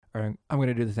Or I'm going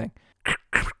to do the thing.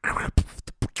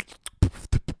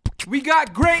 We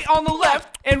got Gray on the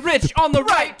left and Rich on the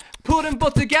right. Put them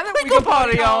both together, we can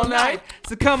party all night.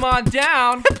 So come on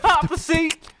down, pop a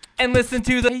seat, and listen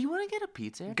to the... Hey, you want to get a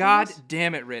pizza? God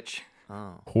damn it, Rich.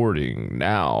 Recording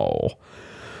now.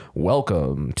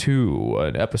 Welcome to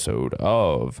an episode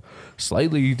of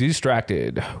Slightly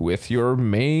Distracted with your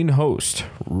main host,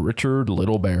 Richard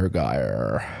Little Bear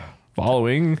Geyer.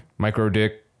 Following Micro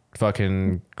Dick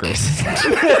fucking Grace.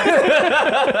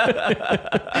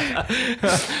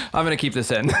 I'm going to keep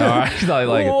this in. I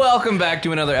like it. Welcome back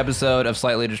to another episode of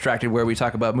Slightly Distracted, where we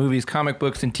talk about movies, comic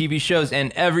books, and TV shows,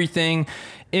 and everything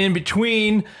in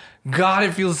between. God,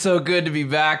 it feels so good to be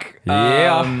back.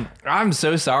 Yeah. I'm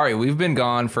so sorry. We've been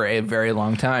gone for a very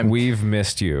long time. We've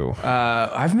missed you.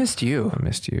 I've missed you. I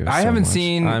missed you. I so haven't much.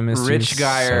 seen I missed Rich you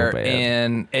Geyer so bad.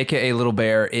 in AKA Little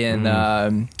Bear in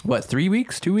 3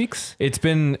 weeks, 2 weeks? It's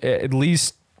been at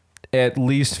least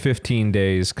 15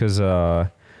 days because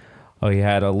he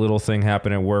had a little thing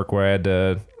happen at work where I had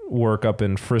to work up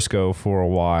in Frisco for a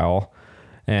while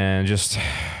and just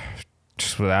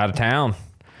was out of town.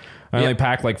 I only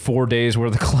packed like 4 days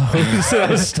worth of clothes.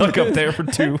 I was stuck up there for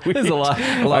 2 weeks. There's a lot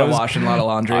of washing, a lot of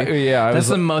laundry. That's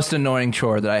the most annoying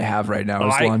chore that I have right now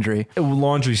is laundry.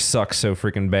 Laundry sucks so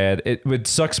freaking bad. It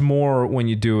sucks more when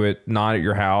you do it not at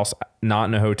your house, not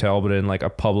in a hotel, but in like a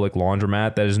public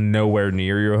laundromat that is nowhere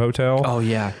near your hotel. Oh,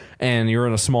 yeah. And you're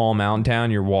in a small mountain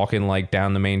town. You're walking like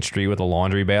down the main street with a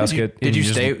laundry basket. Did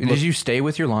you stay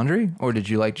with your laundry, or did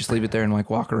you like just leave it there and like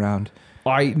walk around?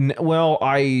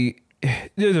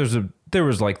 There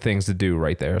was like things to do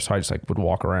right there, so I just like would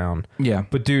walk around. Yeah.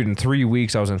 But dude, in 3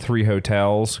 weeks I was in 3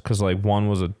 hotels because like one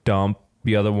was a dump,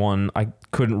 the other one I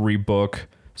couldn't rebook,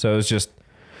 so it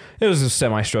was a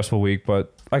semi-stressful week.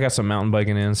 But I got some mountain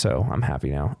biking in, so I'm happy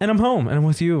now, and I'm home, and I'm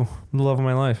with you, the love of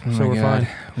my life. So we're fine.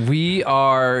 We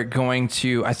are going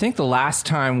to. I think the last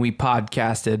time we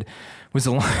podcasted was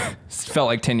felt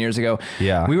like 10 years ago.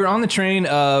 Yeah. We were on the train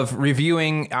of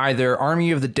reviewing either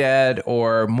Army of the Dead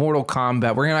or Mortal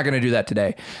Kombat. We're not going to do that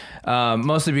today.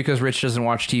 Mostly because Rich doesn't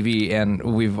watch TV, and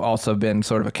we've also been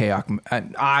sort of a chaotic...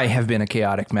 I have been a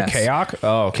chaotic mess. Chaotic?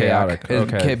 Oh, chaotic.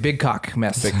 Okay. Big cock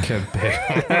mess. Big. Yeah.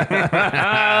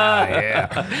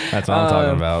 That's what I'm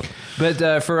talking about.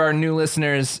 But for our new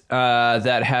listeners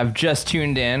that have just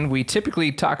tuned in, we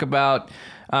typically talk about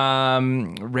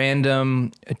random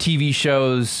TV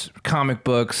shows, comic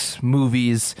books,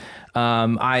 movies.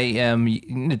 I am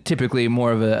typically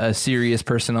more of a serious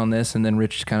person on this, and then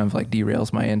Rich kind of like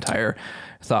derails my entire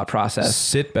thought process.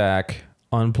 Sit back,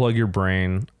 unplug your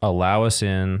brain, allow us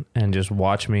in, and just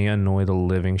watch me annoy the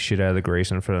living shit out of the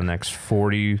Grayson for the next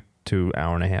 40 to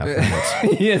hour and a half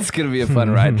minutes. Yeah, it's gonna be a fun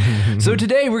ride. So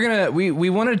today we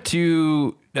wanted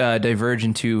to diverge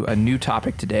into a new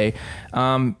topic today.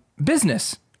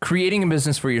 Business. Creating a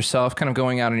business for yourself, kind of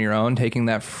going out on your own, taking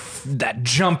that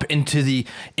jump into the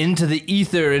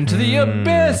ether, into the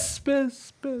abyss,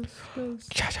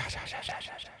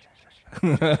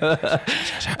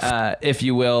 if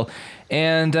you will,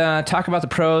 and talk about the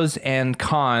pros and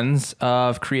cons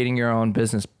of creating your own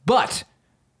business. But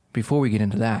before we get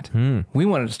into that, we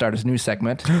wanted to start a new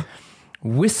segment.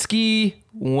 Whiskey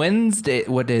Wednesday.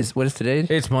 What is today?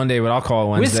 It's Monday, but I'll call it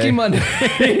Wednesday. Whiskey Monday.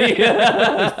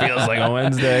 It feels like a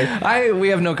Wednesday. We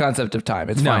have no concept of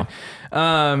time. It's fine.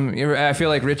 I feel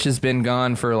like Rich has been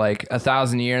gone for like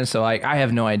 1,000 years, so I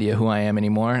have no idea who I am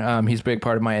anymore. He's a big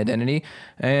part of my identity.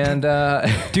 And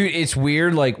dude, it's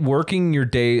weird. Like working your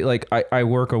day. Like I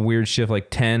work a weird shift, like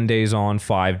 10 days on,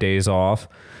 5 days off.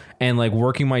 And like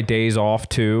working my days off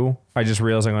too, I just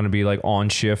realized I'm going to be like on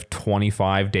shift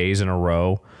 25 days in a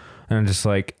row. And I'm just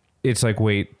like, it's like,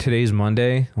 wait, today's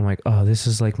Monday? I'm like, oh, this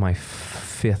is like my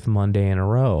 5th Monday in a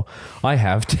row. I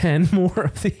have 10 more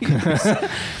of these.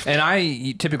 And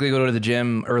I typically go to the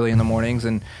gym early in the mornings,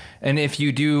 and if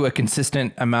you do a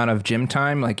consistent amount of gym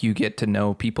time, like you get to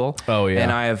know people. Oh, yeah.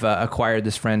 And I have acquired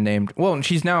this friend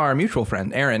she's now our mutual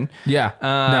friend, Erin. Yeah.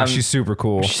 No, she's super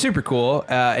cool. She's super cool.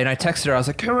 And I texted her. I was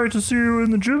like, can't wait to see you in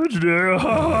the gym today.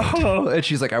 And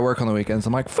she's like, I work on the weekends.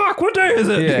 I'm like, fuck, what day is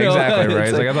it? Yeah, exactly, right?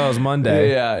 It's like, I thought it was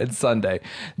Monday. Yeah, it's Sunday.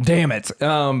 Damn it.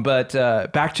 But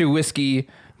back to Whiskey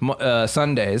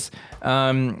Sundays.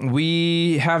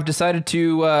 We have decided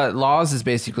to, Laws is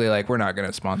basically like, we're not going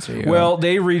to sponsor you. Well,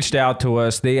 they reached out to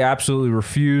us. They absolutely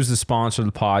refused to sponsor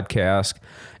the podcast.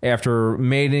 After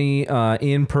many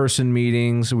in-person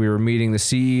meetings, we were meeting the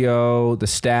CEO, the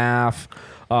staff.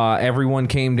 Everyone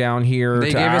came down here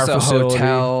they to gave our us a facility.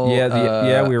 hotel.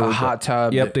 Yeah, we were a hot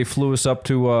tub. Yep, they flew us up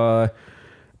to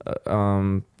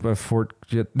Fort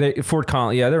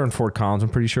Collins. Yeah, they're in Fort Collins, I'm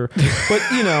pretty sure. But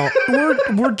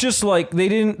we're just like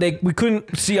we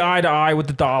couldn't see eye to eye with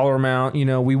the dollar amount.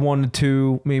 We wanted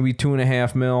maybe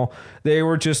 2.5 mil. They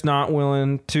were just not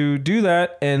willing to do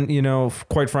that, and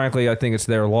quite frankly, I think it's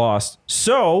their loss.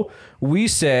 So we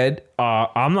said,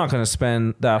 I'm not going to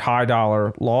spend that high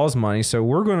dollar laws money, so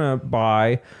we're going to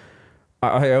buy.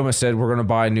 I almost said we're going to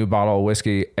buy a new bottle of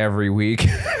whiskey every week.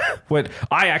 But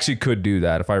I actually could do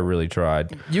that if I really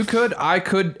tried. You could. I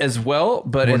could as well,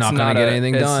 but we're it's not going to get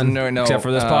anything done except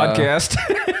for this podcast.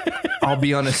 I'll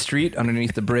be on a street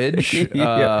underneath the bridge.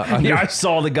 I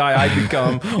saw the guy I'd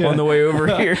become on the way over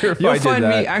here. You'll find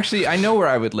me. Actually, I know where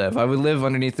I would live. I would live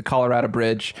underneath the Colorado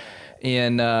Bridge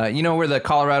in, where the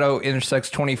Colorado intersects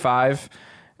 25?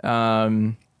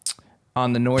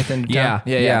 On the north end of town.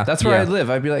 Yeah. That's where I'd live.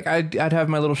 I'd be like, I'd have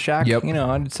my little shack. Yep.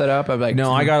 I'd set up. I'd be like,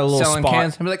 no, I got a little selling spot.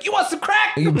 Cans. I'd be like, you want some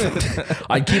crack?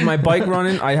 I'd keep my bike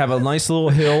running. I have a nice little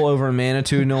hill over in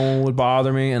Manitou. No one would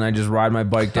bother me, and I just ride my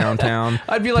bike downtown.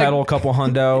 I'd be like, pedal a couple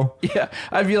hundo. Yeah,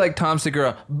 I'd be like Tom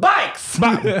Segura. Bikes.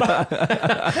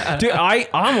 Dude,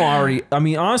 I'm already. I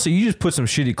mean, honestly, you just put some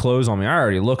shitty clothes on me. I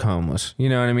already look homeless. You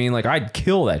know what I mean? Like, I'd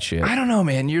kill that shit. I don't know,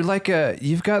 man. You're like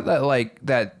you've got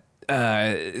that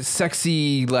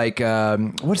sexy,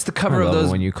 what's the cover of those?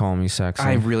 When you call me sexy,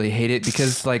 I really hate it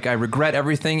because I regret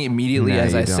everything immediately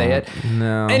as I say it.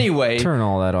 No. Anyway, turn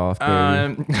all that off, baby.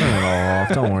 Turn it all off.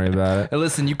 Don't worry about it.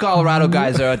 Listen, you Colorado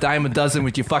guys are a dime a dozen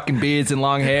with your fucking beards and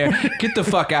long hair. Get the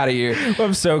fuck out of here.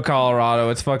 I'm so Colorado.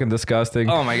 It's fucking disgusting.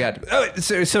 Oh my god.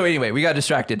 So anyway, we got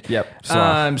distracted. Yep.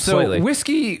 So slightly.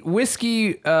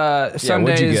 whiskey.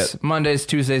 Sundays, Mondays,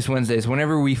 Tuesdays, Wednesdays.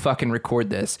 Whenever we fucking record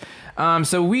this.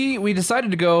 So we decided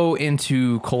to go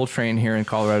into Coltrane here in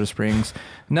Colorado Springs.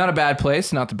 Not a bad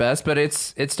place, not the best, but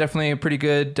it's definitely a pretty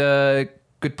good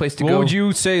place to go. What would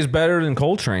you say is better than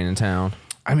Coltrane in town?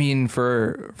 I mean,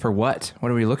 for what?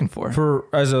 What are we looking for? For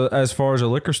as far as a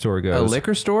liquor store goes. A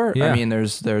liquor store? Yeah. I mean,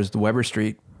 there's the Weber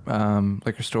Street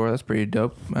liquor store. That's pretty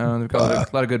dope. They've got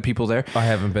a lot of good people there. I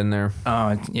haven't been there.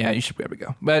 Yeah, you should probably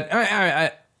go.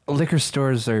 But liquor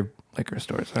stores are liquor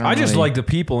stores. I just like the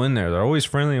people in there. They're always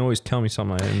friendly and always tell me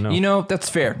something I didn't know. That's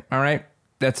fair. All right.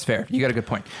 That's fair. You got a good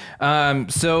point.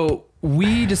 So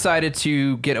we decided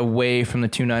to get away from the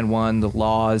 291, the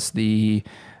laws, the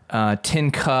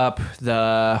tin cup,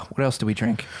 what else do we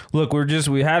drink? Look,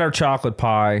 we had our chocolate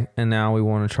pie and now we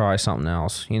want to try something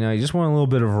else. You just want a little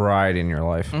bit of variety in your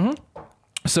life. Mm-hmm.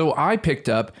 So I picked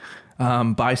up,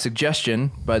 by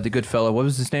suggestion by the good fellow, what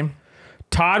was his name?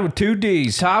 Todd with 2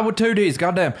 D's. Todd with 2 D's.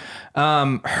 Goddamn.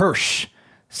 Hirsch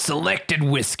Selected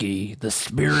Whiskey, the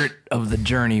spirit of the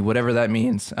journey, whatever that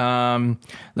means. The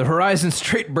Horizon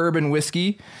Straight Bourbon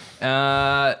Whiskey.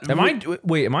 Am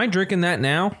I drinking that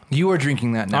now? You are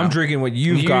drinking that now. I'm drinking what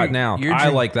you've got now. I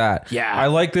like that. Yeah. I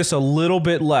like this a little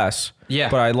bit less. Yeah.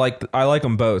 But I like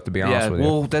them both, to be honest with you.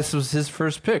 Well, this was his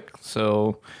first pick.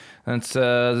 So that's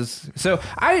so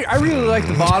I really like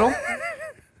the bottle.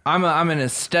 I'm an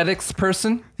aesthetics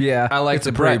person. Yeah, I like it's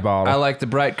the a pretty bright bottle. I like the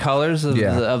bright colors of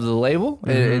the label.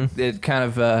 Mm-hmm. It kind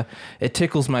of it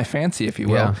tickles my fancy, if you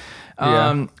will.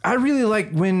 Yeah. I really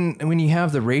like when you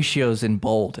have the ratios in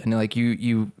bold and like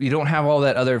you don't have all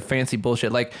that other fancy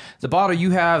bullshit. Like the bottle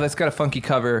you have that's got a funky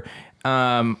cover.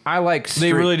 I like.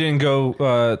 They really didn't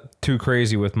go too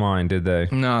crazy with mine, did they?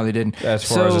 No, they didn't.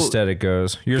 As far as aesthetic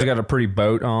goes, yours got a pretty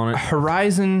boat on it.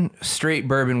 Horizon Straight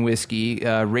Bourbon Whiskey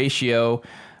ratio.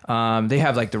 They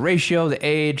have like the ratio, the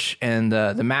age, and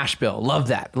the mash bill. Love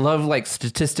that. Love like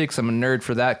statistics. I'm a nerd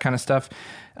for that kind of stuff.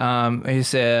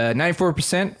 It's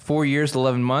 94%, 4 years,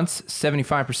 11 months,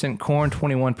 75% corn,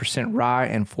 21% rye,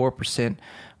 and 4%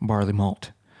 barley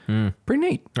malt. Pretty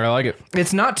neat. I like it.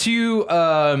 It's not too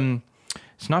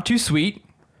sweet.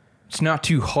 It's not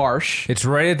too harsh. It's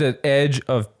right at the edge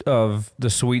of the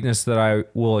sweetness that I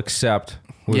will accept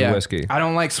with whiskey. I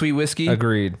don't like sweet whiskey.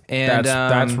 Agreed. And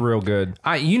that's real good.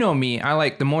 You know me. I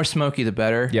like the more smoky, the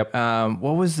better. Yep.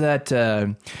 What was that?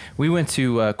 We went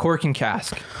to Cork and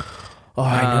Cask. Oh,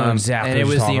 I know exactly. And it what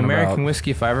was you're the talking American about.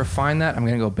 whiskey. If I ever find that, I'm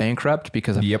gonna go bankrupt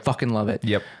because I fucking love it.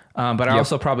 Yep. But I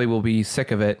also probably will be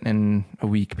sick of it in a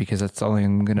week because that's all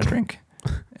I'm gonna drink.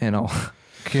 And I'll.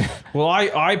 Well,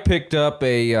 I picked up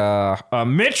a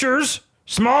Mitchers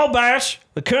small batch,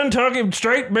 the Kentucky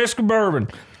Straight Biscuit Bourbon.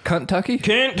 Kentucky?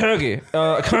 Kentucky.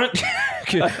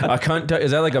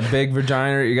 Is that like a big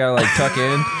vagina you gotta like tuck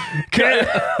in?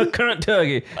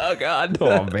 Kentucky. Oh God.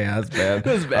 Oh man, that's bad.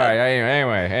 That's bad. All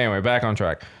right. Anyway, back on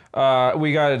track.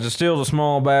 We got to distill the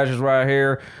small batches right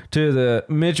here to the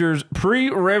Mitchers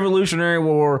pre-Revolutionary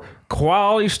War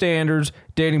quality standards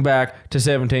dating back to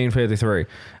 1753.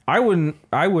 I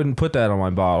wouldn't put that on my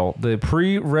bottle. The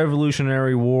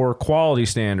pre-Revolutionary War quality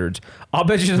standards. I'll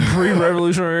bet you the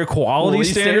pre-Revolutionary quality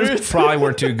standards probably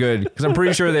weren't too good, because I'm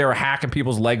pretty sure they were hacking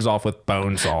people's legs off with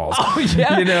bone saws. Oh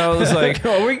yeah, you know, it's like,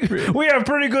 oh, we have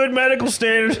pretty good medical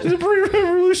standards in the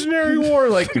pre-Revolutionary War.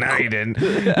 Like, no, you didn't.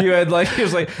 You had like, it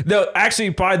was like, no,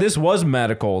 actually, probably this was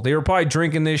medical. They were probably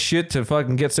drinking this shit to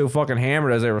fucking get so fucking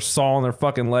hammered as they were sawing their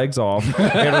fucking legs off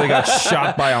after they got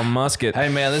shot by a musket. Hey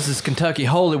man, this is Kentucky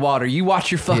holy water. You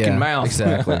watch your fucking mouth.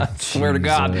 Exactly. I swear to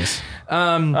God.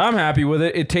 I'm happy with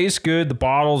it. It tastes good. The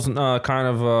bottle's kind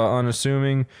of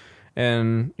unassuming,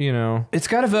 and you know, it's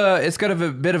got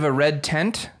a bit of a red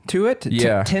tint to it.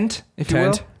 Yeah, tint, if you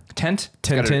will. Tint.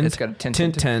 It's got a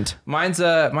tint.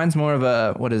 Mine's more of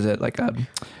a, what is it, like a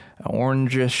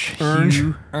orangish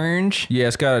hue. Orange. Yeah,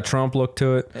 it's got a Trump look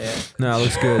to it. Yeah. No, it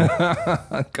looks good.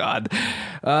 God.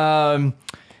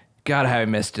 God, how I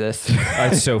missed this.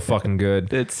 It's so fucking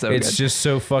good. It's good. Just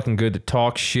so fucking good to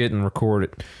talk shit and record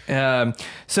it.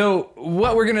 So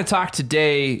what we're going to talk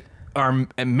today are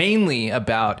mainly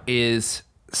about is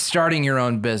starting your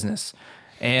own business.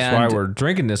 And that's why we're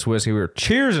drinking this whiskey. We were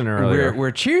cheersing earlier.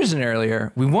 We're cheersing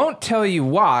earlier. We won't tell you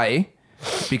why,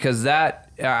 because that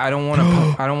I don't want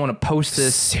to post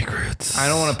this. Secrets. I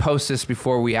don't want to post this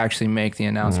before we actually make the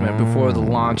announcement, before the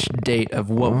launch date of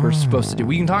what we're supposed to do.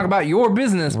 We can talk about your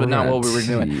business, but not what we were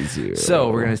doing.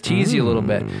 So we're going to tease you a little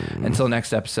bit until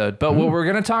next episode. But what we're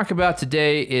going to talk about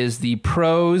today is the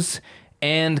pros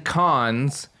and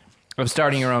cons of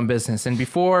starting your own business. And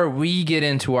before we get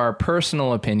into our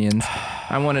personal opinions,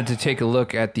 I wanted to take a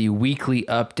look at the weekly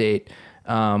update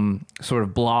sort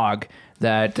of blog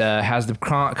that has the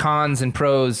cons and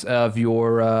pros of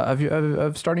your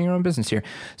of starting your own business here.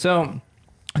 So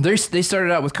they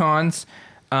started out with cons.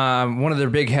 One of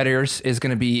their big headers is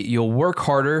going to be you'll work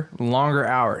harder, longer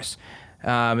hours.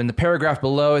 In the paragraph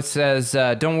below, it says,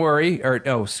 don't worry, or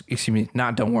no, excuse me,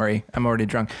 not don't worry. I'm already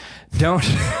drunk. Don't.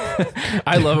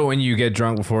 I love it when you get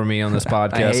drunk before me on this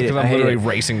podcast, because I'm literally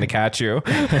racing to catch you.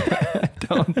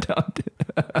 Don't.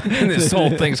 And this whole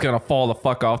thing's going to fall the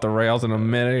fuck off the rails in a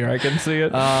minute here. I can see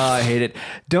it. I hate it.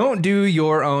 Don't do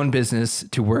your own business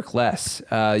to work less.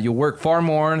 You'll work far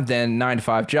more than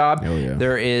 9-to-5 job. Oh, yeah.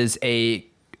 There is a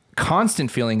constant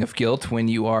feeling of guilt when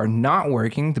you are not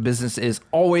working. The business is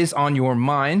always on your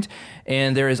mind,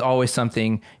 and there is always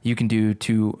something you can do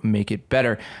to make it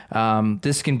better.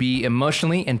 This can be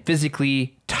emotionally and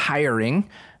physically tiring.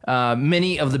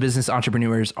 Many of the business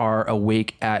entrepreneurs are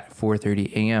awake at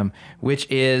 4:30 a.m., which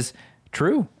is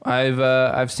true.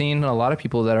 I've seen a lot of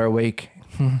people that are awake.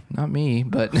 Not me,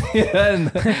 but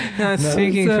not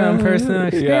speaking from personal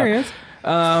experience.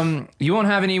 Yeah. You won't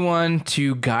have anyone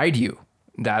to guide you.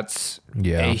 That's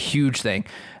a huge thing.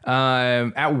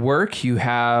 At work, you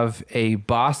have a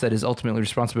boss that is ultimately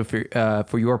responsible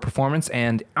for your performance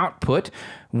and output.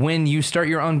 When you start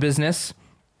your own business,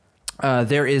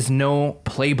 there is no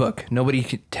playbook.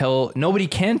 Nobody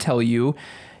can tell you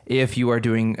if you are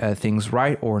doing things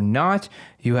right or not.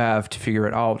 You have to figure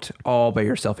it out all by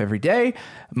yourself every day.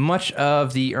 Much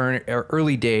of the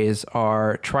early days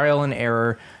are trial and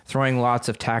error, throwing lots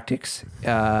of tactics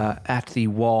at the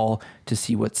wall to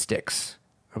see what sticks.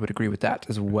 I would agree with that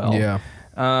as well. Yeah.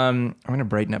 I'm going to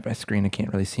brighten up my screen. I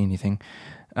can't really see anything.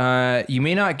 You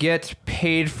may not get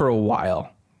paid for a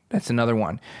while. That's another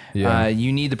one. Yeah.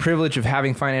 You need the privilege of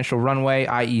having financial runway,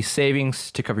 i.e.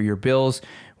 savings, to cover your bills.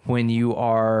 When you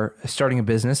are starting a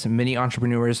business, many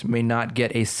entrepreneurs may not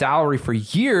get a salary for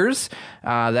years.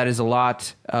 That is a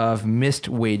lot of missed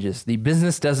wages. The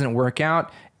business doesn't work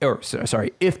out,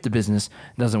 if the business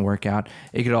doesn't work out,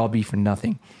 it could all be for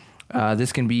nothing.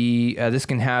 This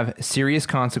can have serious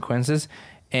consequences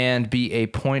and be a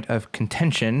point of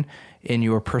contention in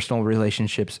your personal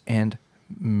relationships and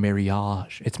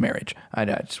marriage. It's marriage. I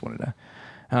just wanted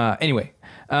to. Anyway.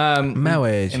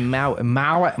 Marriage.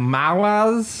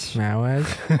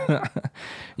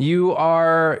 You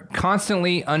are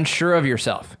constantly unsure of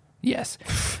yourself. Yes.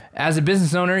 As a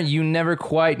business owner, you never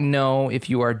quite know if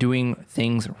you are doing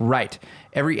things right.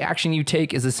 Every action you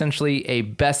take is essentially a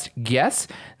best guess.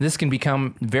 This can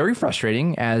become very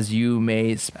frustrating, as you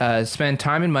may spend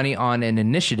time and money on an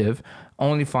initiative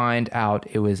only to find out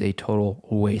it was a total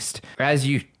waste. As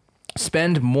you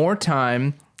spend more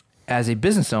time as a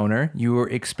business owner, your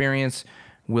experience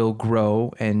will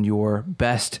grow and your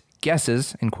best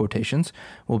guesses, in quotations,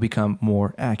 will become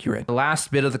more accurate. The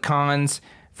last bit of the cons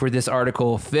for this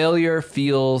article: failure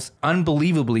feels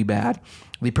unbelievably bad.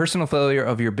 The personal failure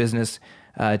of your business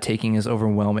taking is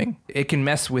overwhelming. It can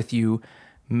mess with you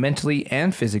mentally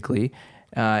and physically.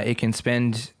 It can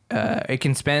spend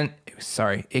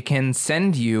it can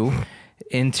send you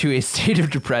into a state of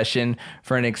depression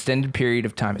for an extended period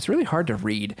of time. It's really hard to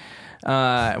read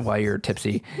while you're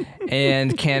tipsy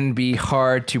and can be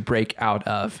hard to break out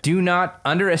of. Do not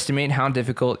underestimate how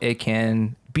difficult it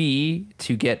can be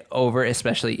to get over,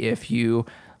 especially if you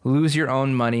lose your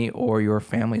own money or your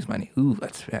family's money. Ooh,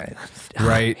 that's right.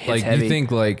 Like heavy. you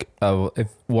think like if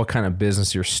what kind of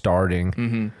business you're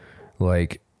starting,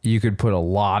 like you could put a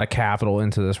lot of capital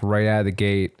into this right out of the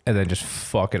gate and then just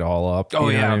fuck it all up. Oh,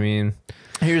 you know yeah. what I mean?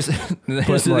 Here's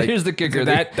the kicker.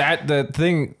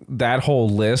 That whole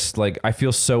list, like I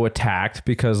feel so attacked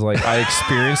because like I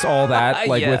experienced all that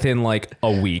like within like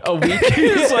a week.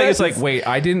 It's like wait,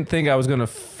 I didn't think I was gonna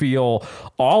feel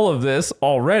all of this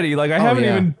already. Like I haven't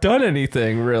even done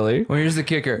anything really. Well, here's the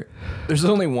kicker. There's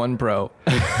only one pro.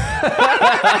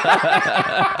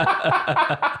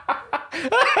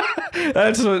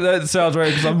 That sounds right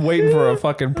because I'm waiting for a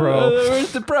fucking pro.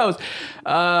 Where's the pros?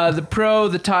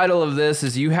 The title of this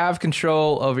is you have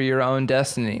control over your own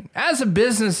destiny. As a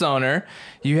business owner,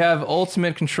 you have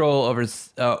ultimate control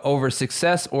over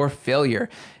success or failure.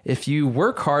 If you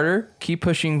work harder, keep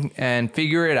pushing and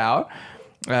figure it out,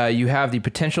 you have the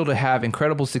potential to have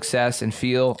incredible success and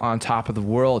feel on top of the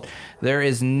world. There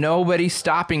is nobody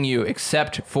stopping you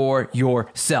except for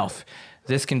yourself.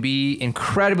 This can be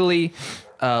incredibly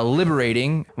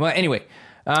liberating. Well, anyway.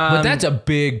 But that's a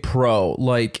big pro.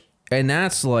 Like, and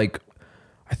that's like,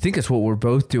 I think it's what we're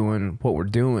both doing, what we're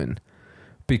doing.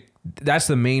 That's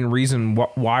the main reason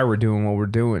why we're doing what we're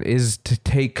doing is to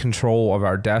take control of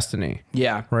our destiny.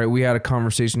 Yeah. Right. We had a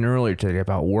conversation earlier today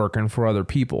about working for other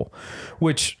people,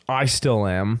 which I still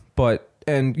am,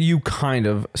 and you kind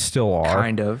of still are.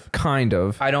 Kind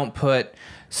of. I don't put...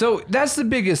 So that's the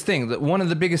biggest thing. One of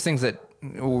the biggest things that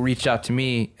reached out to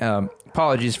me,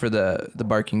 apologies for the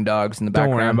barking dogs in the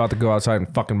background. Don't worry, I'm about to go outside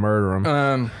and fucking murder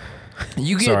them.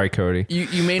 Sorry, Cody.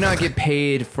 You may not get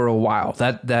paid for a while.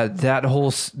 That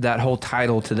whole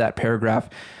title to that paragraph.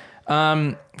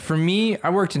 For me,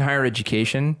 I worked in higher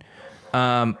education.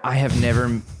 I have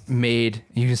never made.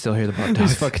 You can still hear the bark dogs.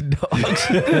 These fucking dogs.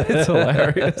 It's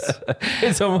hilarious.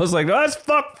 It's almost like let's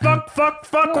fuck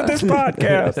with this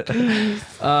podcast.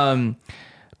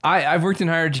 I've worked in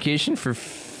higher education for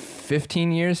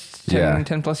 15 years,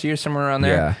 10 plus years, somewhere around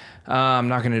there. Yeah. I'm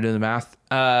not going to do the math.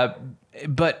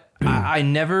 But I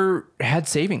never had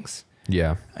savings.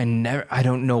 Yeah. I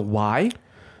don't know why.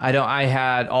 I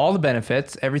had all the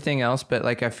benefits, everything else, but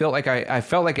like I felt like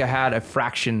I had a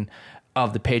fraction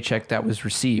of the paycheck that was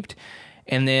received.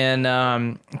 And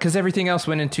then, because everything else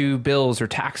went into bills or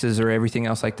taxes or everything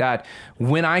else like that.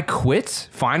 When I quit,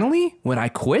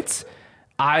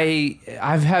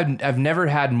 I've never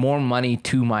had more money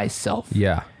to myself.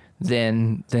 Yeah.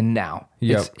 Than now.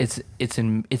 Yep. It's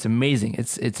amazing.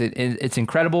 It's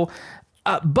incredible.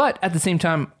 But at the same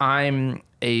time, I'm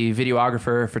a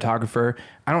videographer, photographer.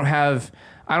 I don't have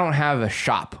a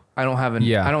shop. I don't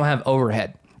have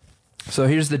overhead. So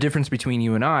here's the difference between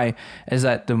you and I is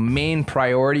that the main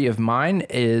priority of mine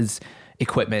is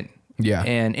equipment. Yeah.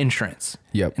 And insurance.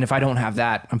 Yep. And if I don't have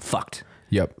that, I'm fucked.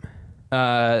 Yep.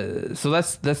 So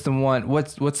that's the one.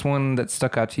 What's one that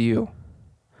stuck out to you?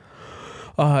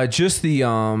 Just the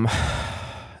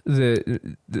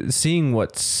seeing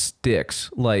what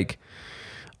sticks. Like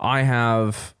I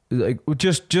have like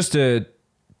just to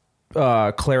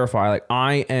clarify, like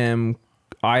I am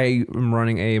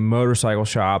running a motorcycle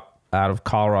shop out of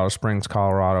Colorado Springs,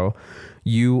 Colorado.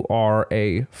 You are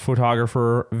a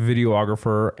photographer,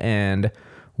 videographer, and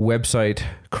website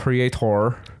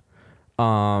creator.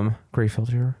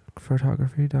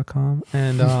 Greatfilterphotography.com,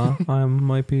 and I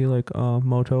might be like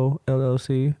Moto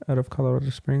LLC out of Colorado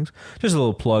Springs. Just a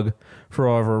little plug for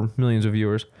all of our millions of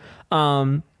viewers.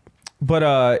 So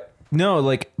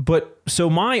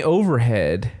my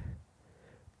overhead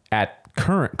at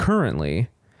currently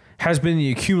has been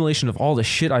the accumulation of all the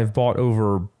shit I've bought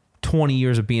over 20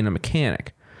 years of being a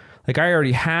mechanic. Like I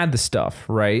already had the stuff,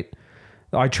 right?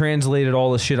 I translated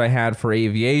all the shit I had for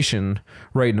aviation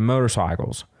right into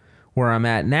motorcycles. Where I'm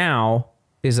at now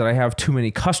is that I have too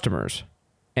many customers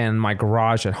and my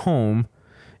garage at home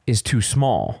is too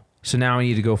small. So now I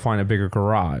need to go find a bigger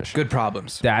garage. Good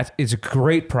problems. That is a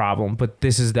great problem, but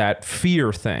this is that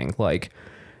fear thing. Like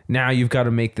now you've got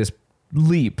to make this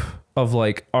leap of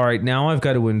like, all right, now I've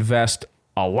got to invest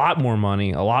a lot more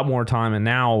money, a lot more time, and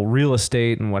now real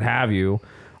estate and what have you.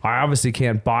 I obviously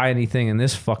can't buy anything in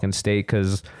this fucking state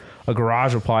because a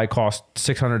garage will probably cost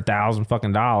 $600,000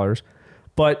 fucking dollars.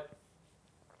 But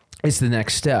it's the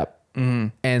next step. Mm-hmm.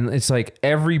 And it's like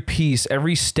every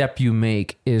step you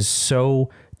make is so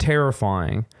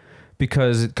terrifying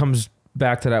because it comes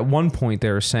back to that one point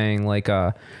they were saying, like,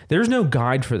 there's no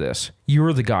guide for this.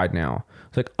 You're the guide now.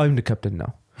 It's like, I'm the captain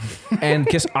now. And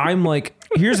because I'm like,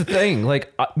 here's the thing,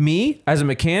 like me as a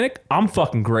mechanic, I'm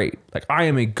fucking great. Like I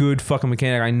am a good fucking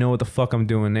mechanic. I know what the fuck I'm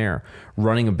doing there.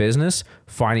 Running a business,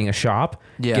 finding a shop,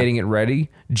 getting it ready,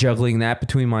 juggling that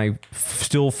between my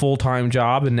still full-time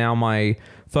job and now my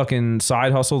fucking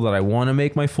side hustle that I want to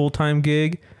make my full-time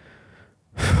gig.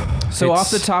 So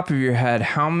off the top of your head,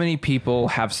 how many people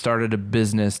have started a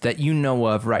business that you know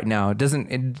of right now? It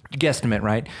guesstimate,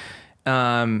 right?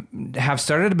 Have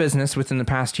started a business within the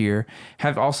past year,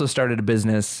 have also started a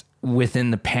business within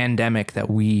the pandemic that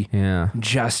we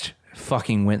just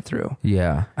fucking went through.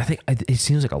 Yeah. I think it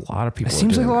seems like a lot of people. It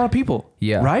seems like a lot of people.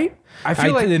 Yeah. Right? I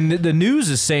feel like the news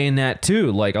is saying that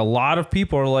too. Like a lot of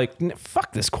people are like,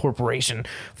 fuck this corporation.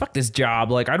 Fuck this job.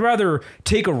 Like I'd rather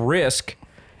take a risk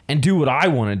and do what I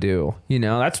want to do. You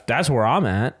know, that's where I'm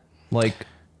at. Like,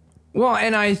 well,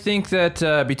 and I think that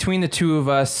between the two of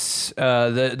us,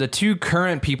 the two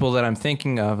current people that I'm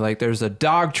thinking of, like there's a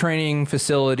dog training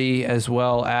facility as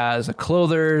well as a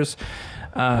clother's.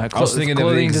 I was thinking of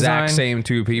the exact same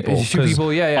two people. Two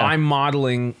people, yeah. I'm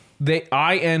modeling.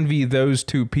 I envy those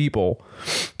two people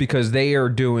because they are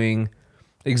doing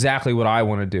exactly what I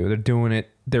want to do. They're doing it.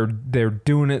 They're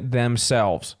doing it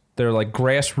themselves. They're like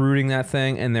grassrooting that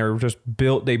thing, and they're just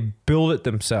They build it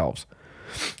themselves,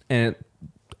 and it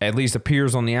at least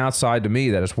appears on the outside to me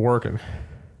that it's working.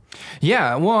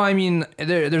 Yeah, well, I mean,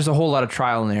 there's a whole lot of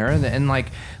trial and error, and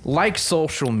like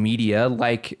social media,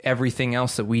 like everything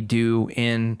else that we do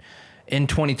in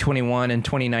 2021 and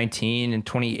 2019 and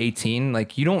 2018,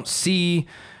 like you don't see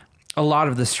a lot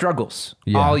of the struggles.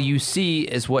 Yeah. All you see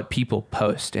is what people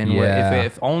post, and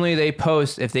if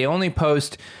they only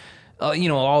post.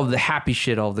 All the happy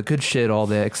shit, all the good shit, all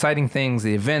the exciting things,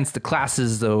 the events, the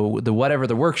classes, the whatever,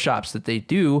 the workshops that they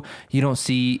do, you don't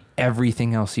see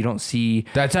everything else. You don't see...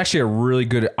 That's actually a really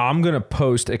good... I'm going to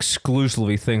post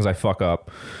exclusively things I fuck up.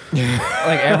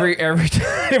 Like every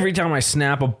time I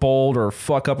snap a bolt or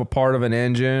fuck up a part of an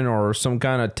engine or some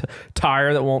kind of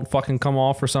tire that won't fucking come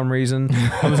off for some reason,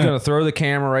 I'm just going to throw the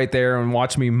camera right there and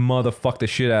watch me motherfuck the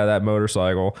shit out of that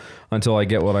motorcycle until I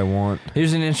get what I want.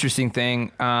 Here's an interesting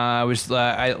thing. I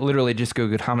literally just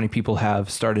Googled how many people have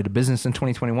started a business in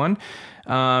 2021.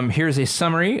 Here's a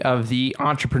summary of the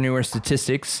entrepreneur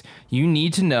statistics you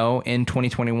need to know in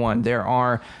 2021. There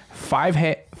are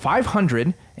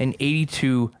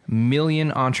 582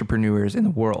 million entrepreneurs in the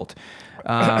world,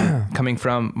 coming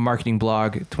from Marketing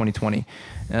Blog 2020.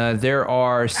 There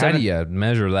are... How do you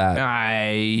measure that?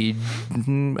 I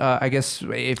guess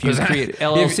if you create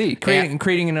LLC,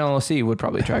 creating an LLC would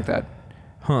probably track that.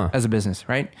 As a business,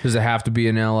 right? Does it have to be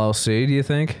an LLC, do you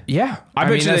think? Yeah. I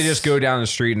bet you they just go down the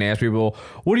street and ask people,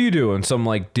 what do you do? And some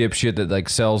like dipshit that like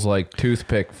sells like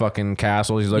toothpick fucking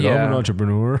castles. He's like, I'm an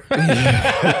entrepreneur.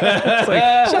 It's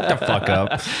like, shut the fuck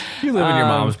up. You live in your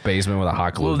mom's basement with a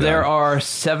hot glue gun. There are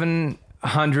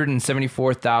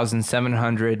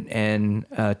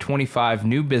 774,725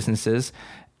 new businesses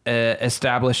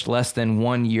established less than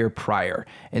 1 year prior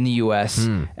in the U.S.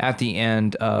 At the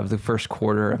end of the first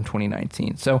quarter of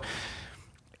 2019. So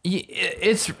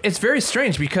it's very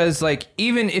strange because like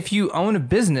even if you own a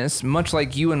business, much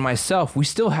like you and myself, we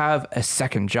still have a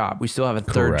second job. We still have a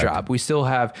third job. We still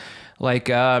have like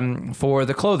for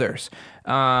the clothers.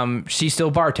 She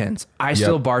still bartends. I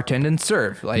still bartend and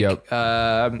serve. Like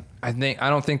I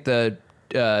don't think the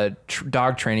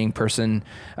dog training person,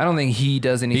 I don't think he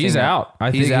does anything. He's out.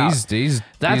 I think he's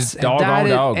dog on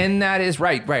dog. And that is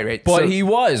right. But so, he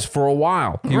was for a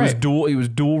while. He was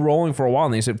dual rolling for a while,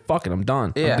 and he said, fuck it, I'm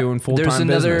done. Yeah. I'm doing full-time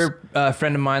business. There's another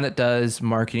friend of mine that does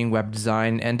marketing, web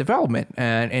design, and development.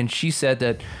 And she said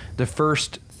that the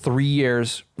first 3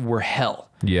 years were hell.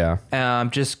 Yeah.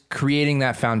 Just creating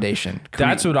that foundation.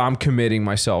 That's what I'm committing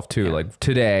myself to. Yeah. Like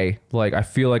today, like I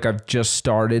feel like I've just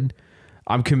started.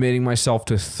 I'm committing myself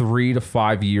to 3 to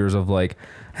 5 years of like,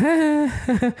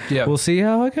 we'll see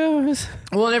how it goes.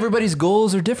 Well, and everybody's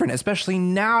goals are different, especially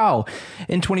now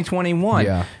in 2021.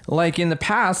 Yeah. Like in the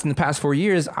past 4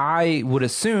 years, I would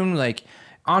assume like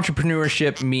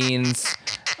entrepreneurship means,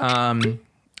 I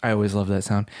always love that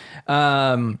sound,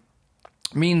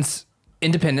 means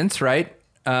independence, right?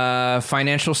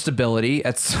 Financial stability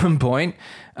at some point,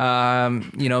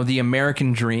 the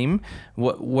American dream,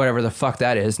 whatever the fuck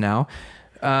that is now.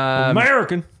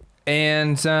 American.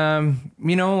 And,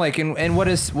 and what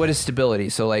is stability?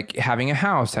 So like having a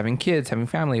house, having kids, having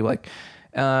family, like,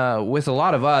 with a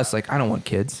lot of us, like, I don't want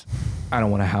kids. I don't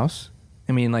want a house.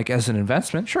 I mean, like as an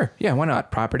investment, sure. Yeah. Why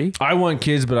not? Property. I want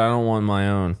kids, but I don't want my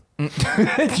own.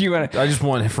 I just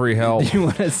want free help. You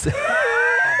want to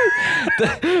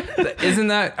Isn't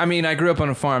that? I mean, I grew up on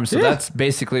a farm, so that's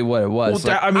basically what it was.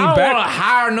 Well, Like, I mean, I don't back- want to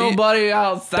hire nobody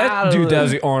outside. That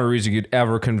was the only reason you'd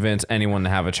ever convince anyone to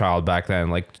have a child back then.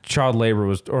 Like child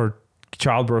labor or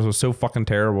childbirth was so fucking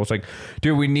terrible. It's like,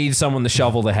 dude, we need someone to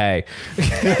shovel the hay.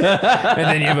 And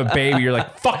then you have a baby. You're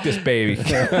like, fuck this baby.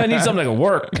 I need something that can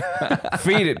work.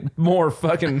 Feed it more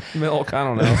fucking milk. I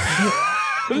don't know.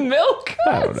 Milk?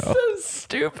 I don't know. So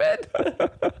stupid.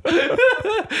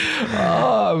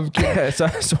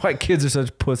 So why kids are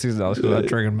such pussies now because they're not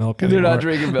drinking milk anymore. They're not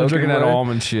drinking milk They're drinking that anymore.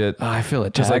 almond shit. Oh, I feel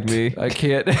it. Just like me. I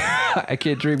can't. I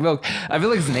can't drink milk. I feel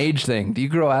like it's an age thing. Do you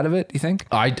grow out of it? Do you think?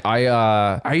 I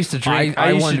used to drink.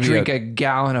 I used to drink a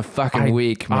gallon a fucking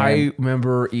week. Man. I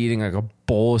remember eating like a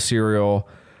bowl of cereal,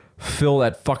 fill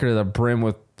that fucker to the brim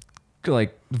with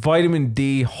like vitamin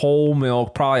D, whole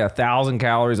milk, probably 1,000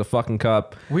 calories a fucking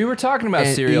cup. We were talking about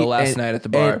And cereal eat- last and- night at the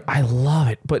bar. and I love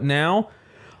it. But now,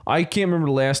 I can't remember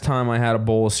the last time I had a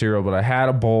bowl of cereal, but I had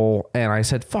a bowl and I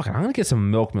said, fuck it, I'm going to get some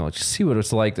milk, just see what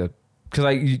it's like to, because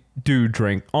I do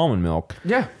drink almond milk.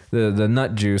 Yeah. The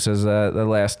nut juice is the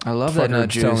last. I love that fucker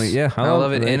nut was telling juice. Me, yeah, I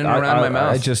love it in and around my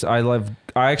mouth.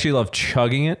 I actually love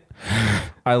chugging it.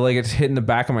 I like it hitting the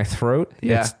back of my throat.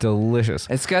 Yeah. It's delicious.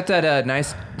 It's got that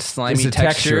nice slimy It's the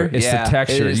texture. It's Yeah, the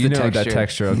texture. it is You the know what that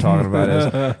texture I'm talking about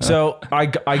is. So I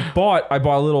bought a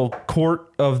little quart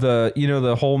of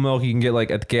the whole milk you can get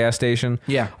like at the gas station.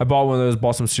 Yeah. I bought one of those,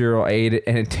 bought some cereal, I ate it,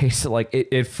 and it tasted like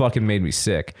it fucking made me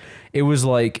sick. It was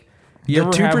like The ever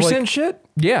have, 2% like- shit?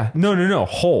 Yeah. No.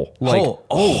 Whole. Like Whole.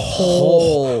 Oh,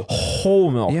 whole.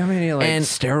 whole milk. You have any like And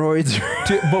steroids?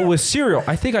 but with cereal,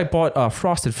 I think I bought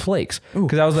Frosted Flakes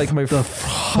because that was like my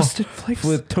Frosted Flakes?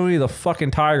 with Tony the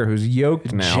fucking Tiger, who's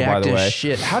yoked now, Jacked by the as way,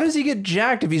 shit. How does he get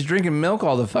jacked if he's drinking milk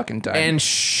all the fucking time? and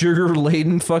sugar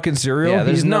laden fucking cereal. Yeah,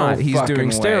 there's He's no not. He's fucking doing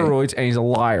way. steroids and he's a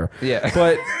liar. Yeah.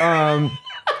 but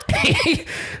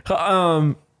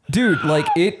dude, like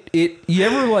it you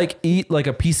ever like eat like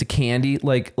a piece of candy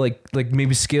like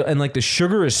maybe scale and like the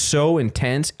sugar is so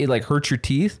intense it like hurts your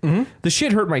teeth. The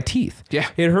shit hurt my teeth. Yeah.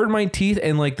 It hurt my teeth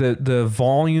and like the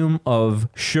volume of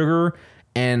sugar,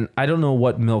 and I don't know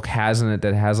what milk has in it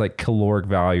that has like caloric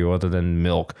value other than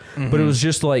milk, but it was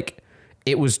just like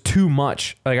it was too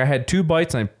much. Like I had 2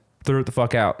 bites and I threw it the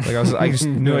fuck out. Like I just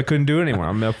knew I couldn't do it anymore.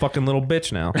 I'm a fucking little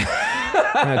bitch now.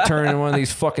 I'm gonna turn into one of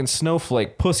these fucking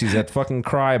snowflake pussies that fucking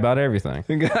cry about everything.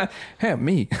 Hey,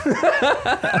 me.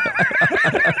 I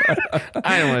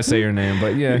don't want to say your name,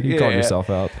 but yeah, you called Yeah. yourself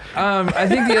out. I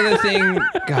think the other thing,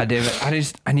 God damn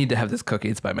it, I need to have this cookie.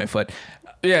 It's by my foot.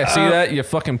 Yeah, see that? You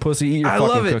fucking pussy. Eat your I fucking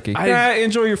love it. cookie. I-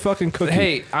 Enjoy your fucking cookie.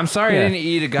 Hey, I'm sorry Yeah. I didn't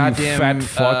eat a goddamn fat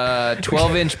fuck.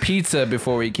 12-inch pizza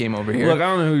before we came over here. Look, I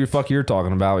don't know who the fuck you're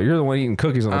talking about. You're the one eating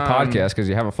cookies on the podcast because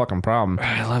you have a fucking problem.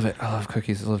 I love it. I love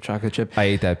cookies. I love chocolate chip. I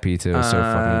ate that pizza. It was so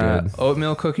fucking good.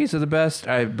 Oatmeal cookies are the best.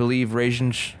 I believe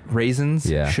raisins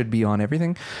Yeah. should be on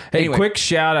everything. Hey, Anyway, quick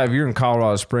shout out if you're in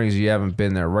Colorado Springs, you haven't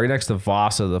been there. Right next to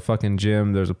Vasa, the fucking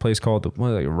gym, there's a place called the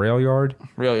Rail Yard.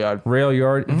 Rail Yard. Rail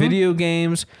Yard, video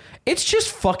games. It's just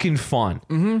fucking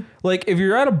fun. Like if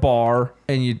you're at a bar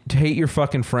and you hate your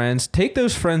fucking friends, take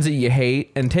those friends that you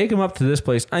hate and take them up to this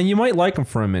place, and you might like them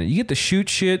for a minute. You get to shoot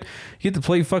shit, you get to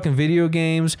play fucking video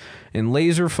games and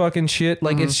laser fucking shit.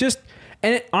 Like it's just.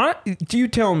 And do you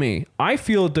tell me? I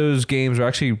feel that those games are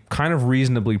actually kind of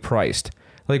reasonably priced.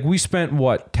 Like we spent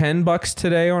what, $10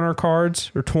 today on our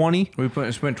cards or 20, We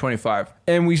spent 25.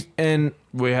 and we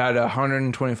had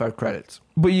 125 credits.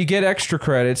 but you get extra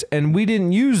credits, and we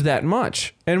didn't use that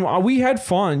much, and we had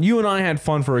fun. You and I had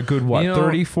fun for a good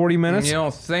 30, 40 minutes. You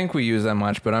don't think we use that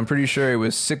much, but I'm pretty sure it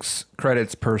was 6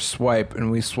 credits per swipe, and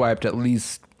we swiped at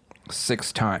least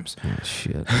 6 times. Oh,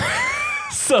 shit.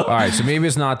 So All right, so maybe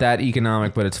it's not that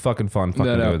economic, but it's fucking fun. Fucking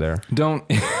go there. Don't.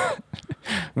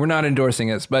 We're not endorsing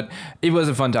this, but it was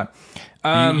a fun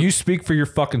time. You speak for your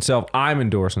fucking self. I'm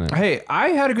endorsing it. Hey, I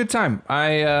had a good time.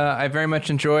 I very much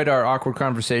enjoyed our awkward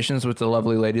conversations with the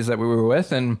lovely ladies that we were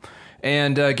with, and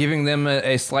giving them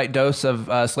a slight dose of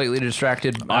Slightly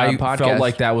Distracted I podcast. felt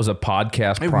like that was a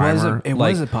podcast It primer.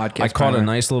 was a podcast I caught primer. a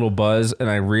nice little buzz, and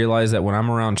I realized that when I'm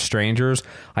around strangers,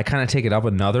 I kind of take it up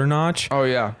another notch. Oh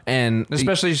yeah, And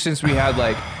especially since we had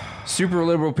like super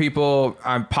liberal people,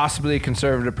 I'm possibly a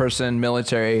conservative person,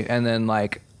 military, and then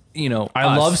like I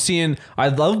us.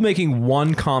 love making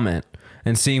one comment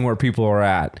and seeing where people are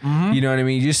at. You know what I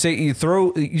mean? You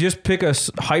just pick a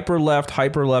hyper left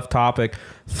topic,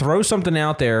 throw something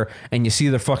out there, and you see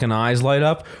their fucking eyes light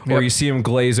up, or Yep. you see them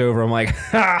glaze over. I'm like,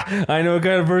 ha, I know what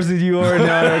kind of person you are,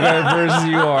 now I know what kind of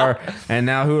person you are, and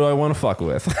now who do I want to fuck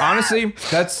with? Honestly,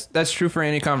 that's true for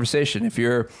any conversation. If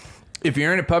you're if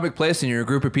you're in a public place and you're a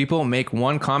group of people, make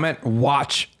one comment,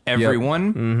 watch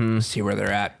everyone, see where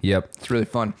they're at. Yep. It's really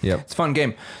fun. Yep. It's a fun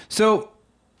game. So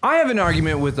I have an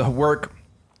argument with the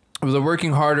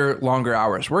working harder, longer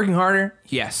hours. Working harder,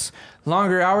 yes.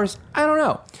 Longer hours, I don't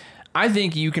know. I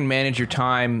think you can manage your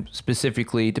time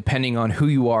specifically depending on who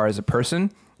you are as a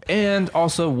person and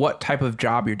also what type of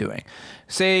job you're doing.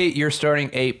 Say you're starting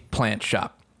a plant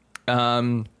shop.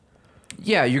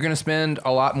 Yeah, you're going to spend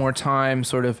a lot more time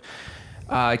sort of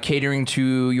catering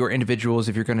to your individuals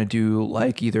if you're going to do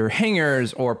like either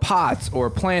hangers or pots or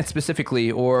plants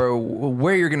specifically, or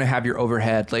where you're going to have your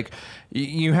overhead. Like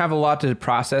you have a lot to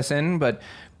process in, but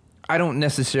I don't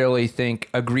necessarily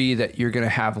agree that you're going to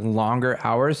have longer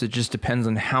hours. It just depends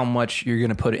on how much you're going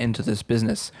to put into this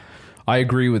business. I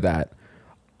agree with that.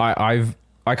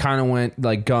 I kind of went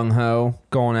like gung ho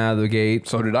going out of the gate.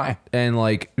 So did I. And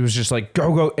like it was just like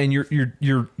go, and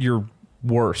you're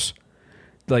worse.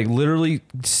 Like literally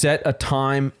set a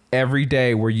time every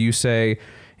day where you say,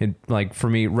 and like for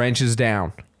me, wrench is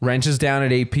down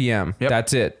at 8 p.m. Yep.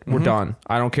 That's it. We're done.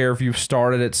 I don't care if you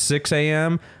started at 6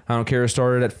 a.m. I don't care if you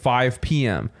started at 5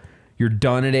 p.m. You're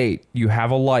done at 8. You have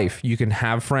a life. You can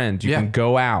have friends. You can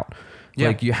go out. Yeah.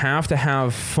 Like you have to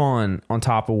have fun on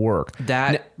top of work.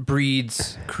 That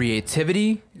breeds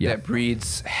creativity. Yeah. That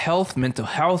breeds health, mental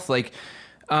health. Like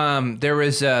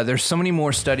there's so many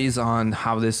more studies on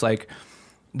how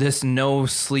this no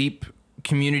sleep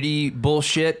community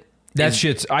bullshit.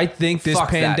 I think this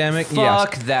pandemic.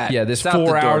 Fuck that. Yeah, this It's out the 4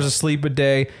 door. hours of sleep a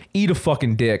day. Eat a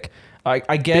fucking dick. I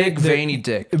get Big it. veiny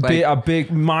dick.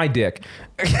 My dick.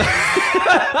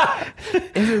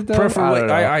 Is it though? Preferably,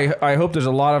 I don't know. I hope there's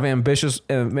a lot of ambitious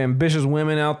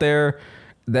women out there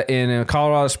that in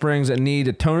Colorado Springs that need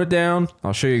to tone it down.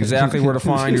 I'll show you exactly where to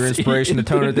find your inspiration to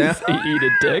tone it down. Eat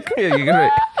a dick. Yeah, you're gonna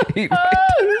eat.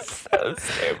 So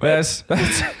stupid.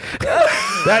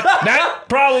 That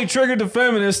probably triggered the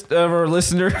feminist of our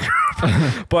listener.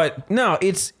 But no,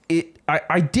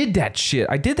 I did that shit.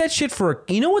 I did that shit for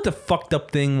you know what the fucked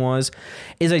up thing was?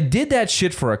 Is I did that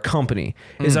shit for a company.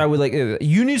 Is I would like,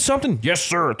 you need something? Yes,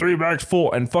 sir. 3 bags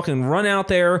full. And fucking run out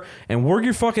there and work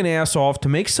your fucking ass off to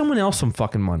make someone else some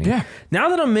fucking money. Yeah. Now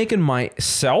that I'm making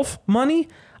myself money,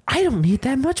 I don't need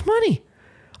that much money.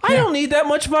 I don't need that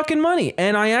much fucking money.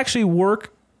 And I actually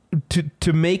work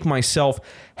to make myself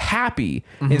happy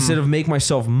instead of make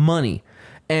myself money.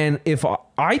 And if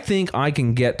I think I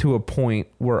can get to a point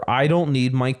where I don't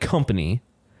need my company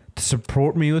to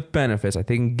support me with benefits, I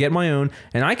think I can get my own,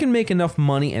 and I can make enough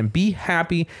money and be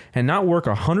happy and not work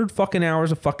 100 fucking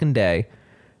hours a fucking day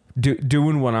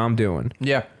doing what I'm doing.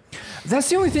 Yeah. That's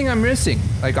the only thing I'm missing.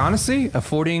 Like, honestly,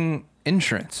 affording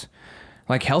insurance.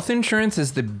 Like, health insurance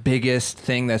is the biggest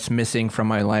thing that's missing from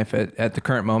my life at the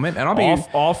current moment. And I'll be...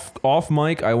 Off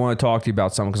mic, I want to talk to you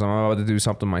about something because I'm about to do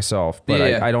something myself. But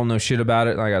Yeah. I don't know shit about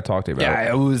it, and I got to talk to you about it.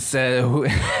 Yeah, it was,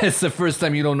 it's the first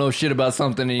time you don't know shit about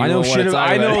something and you I know don't want shit. to talk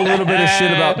I about know it. a little bit of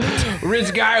shit about...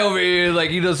 Rich guy over here, like,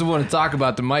 he doesn't want to talk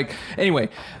about the mic. Anyway,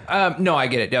 no, I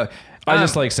get it. Yeah. I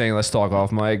just like saying let's talk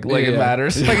off mic, like it Yeah.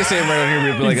 matters. Like I say it right on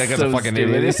here, we'd be like, I got So a fucking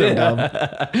stupid. idiot. It's so dumb.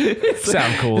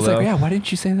 Sound cool It's though. like, yeah, why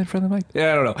didn't you say that in front of the mic?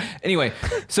 Yeah, I don't know. Anyway,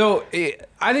 so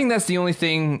I think that's the only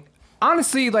thing.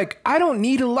 Honestly, like, I don't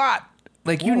need a lot.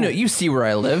 Like, you see where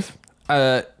I live.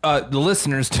 The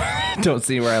listeners don't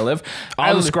see where I live.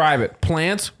 I'll describe it: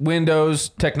 plants, windows,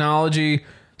 technology,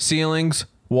 ceilings,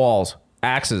 walls,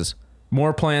 axes,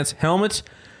 more plants, helmets,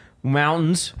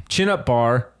 mountains, chin-up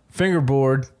bar,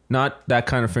 fingerboard. Not that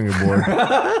kind of fingerboard.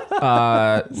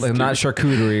 Like not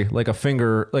charcuterie, like a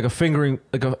fingering,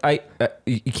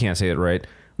 you can't say it right.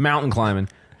 Mountain climbing,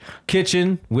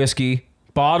 kitchen, whiskey,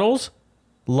 bottles,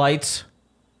 lights,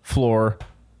 floor,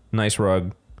 nice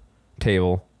rug,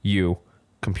 table,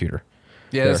 computer.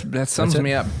 Yeah, There. that sums That's it.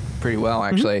 me up pretty well,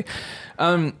 actually.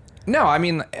 No, I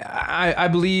mean, I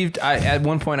believed, at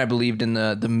one point I believed in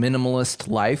the minimalist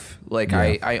life. Like,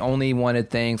 Yeah. I only wanted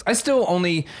things. I still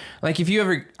only, like, if you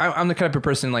ever, I'm the type of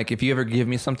person, like, if you ever give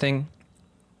me something,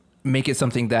 make it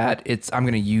something that I'm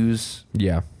going to use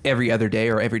Yeah. every other day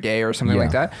or every day or something Yeah.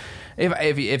 like that.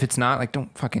 If it's not, like,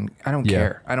 I don't Yeah.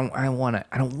 care. I don't want it.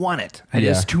 I don't want it.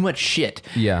 Yeah. It's too much shit.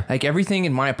 Yeah. Like, everything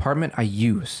in my apartment I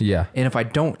use. Yeah. And if I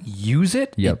don't use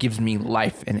it, Yep. it gives me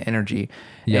life and energy.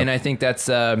 Yep. And I think that's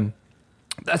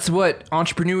what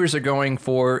entrepreneurs are going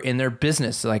for in their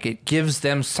business. Like, it gives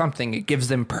them something. It gives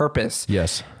them purpose.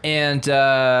 Yes. And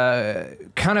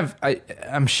kind of,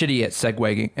 I'm shitty at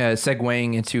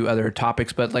segueing into other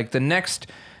topics, but like the next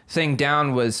thing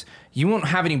down was you won't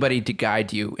have anybody to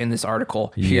guide you in this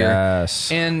article here. Yes.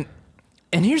 And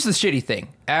here's the shitty thing.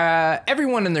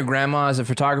 Everyone and their grandma is a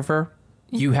photographer.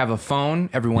 You have a phone.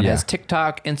 Everyone has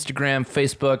TikTok, Instagram,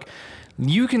 Facebook.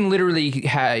 You can literally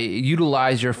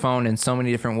utilize your phone in so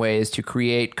many different ways to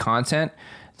create content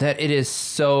that it is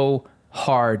so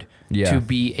hard to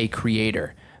be a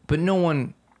creator. But no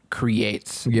one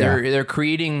creates. They're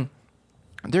creating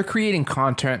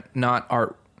content, not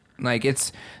art. Like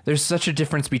there's such a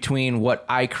difference between what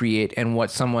I create and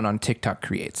what someone on TikTok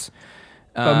creates.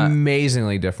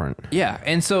 Amazingly different. Yeah.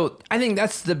 And so I think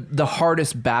that's the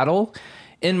hardest battle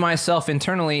in myself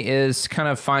internally, is kind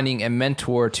of finding a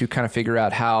mentor to kind of figure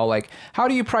out how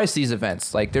do you price these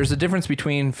events? Like there's a difference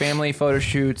between family photo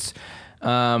shoots,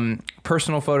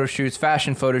 personal photo shoots,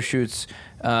 fashion photo shoots,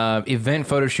 event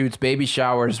photo shoots, baby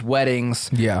showers, weddings.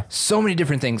 Yeah. So many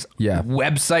different things. Yeah.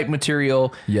 Website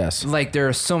material. Yes. Like there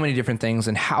are so many different things.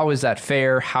 And how is that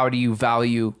fair? How do you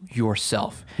value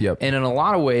yourself? Yep. And in a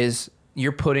lot of ways,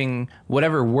 you're putting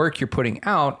whatever work you're putting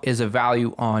out is a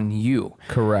value on you.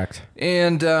 Correct.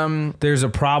 And there's a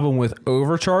problem with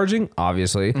overcharging,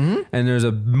 obviously, and there's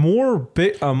a bigger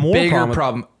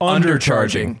problem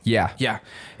undercharging. Yeah. Yeah.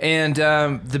 And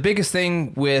the biggest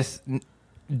thing with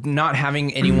not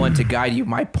having anyone to guide you,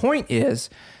 my point is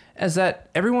that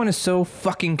everyone is so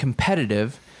fucking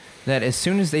competitive that as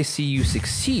soon as they see you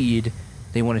succeed,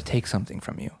 they want to take something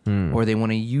from you, or they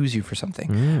want to use you for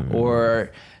something,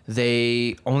 or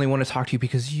they only want to talk to you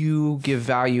because you give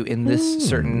value in this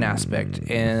certain aspect,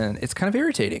 and it's kind of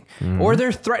irritating. Or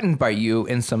they're threatened by you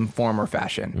in some form or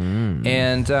fashion,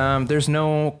 and there's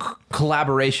no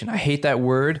collaboration. I hate that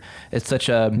word. It's such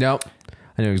a... Nope.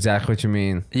 I know exactly what you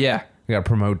mean. Yeah. We gotta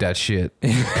promote that shit.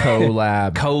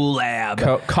 Collab.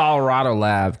 Colorado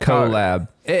Lab. Collab.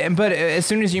 But as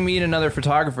soon as you meet another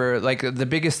photographer, like the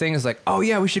biggest thing is like, oh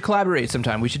yeah, we should collaborate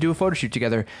sometime. We should do a photo shoot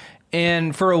together.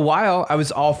 And for a while, I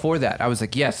was all for that. I was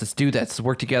like, yes, let's do that. Let's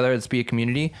work together. Let's be a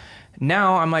community.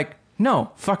 Now I'm like,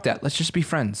 no, fuck that. Let's just be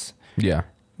friends. Yeah.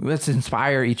 Let's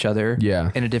inspire each other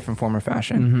in a different form or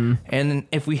fashion. And then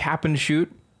if we happen to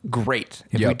shoot, great.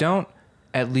 If we don't,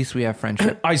 at least we have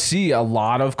friendship. I see a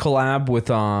lot of collab with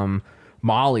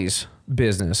Molly's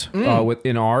business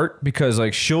in art, because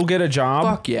like she'll get a job.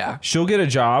 Fuck yeah. She'll get a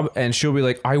job and she'll be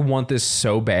like, I want this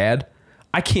so bad.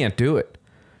 I can't do it.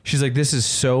 She's like, this is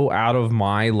so out of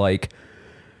my like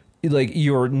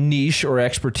your niche or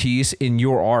expertise in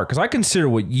your art. Because I consider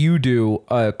what you do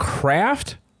a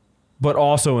craft, but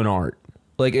also an art.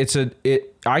 Like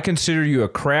I consider you a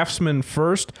craftsman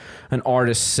first, an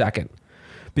artist second.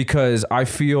 Because I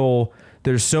feel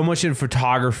there's so much in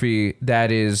photography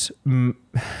that is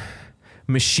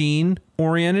machine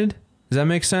oriented. Does that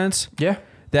make sense? Yeah.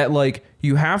 That like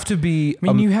you have to be...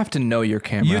 you have to know your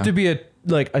camera. You have to be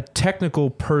a technical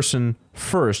person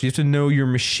first. You have to know your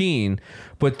machine.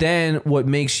 But then what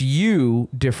makes you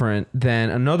different than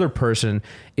another person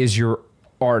is your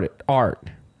art.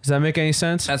 Does that make any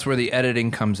sense? That's where the editing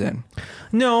comes in.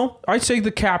 No, I'd say the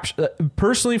caption.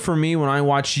 Personally, for me, when I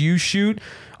watch you shoot,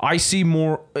 I see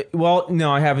more. Well,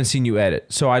 no, I haven't seen you edit,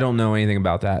 so I don't know anything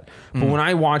about that. But when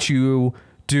I watch you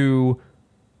do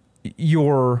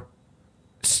your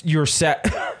set,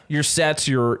 your sets,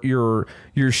 your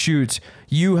shoots,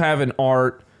 you have an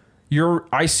art.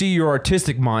 I see your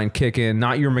artistic mind kick in,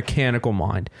 not your mechanical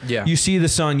mind. Yeah. You see the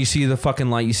sun, you see the fucking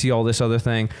light, you see all this other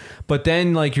thing. But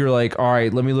then like you're like, all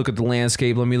right, let me look at the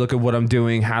landscape, let me look at what I'm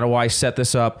doing. How do I set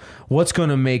this up? What's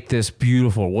gonna make this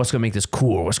beautiful? What's gonna make this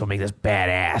cool? What's gonna make this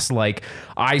badass? Like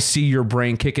I see your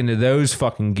brain kick into those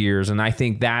fucking gears, and I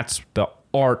think that's the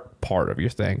art part of your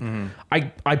thing.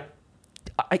 I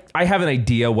have an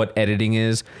idea what editing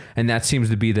is, and that seems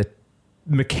to be the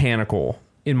mechanical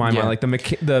in my mind, like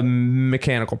the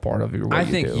mechanical part of your. I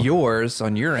think yours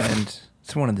on your end,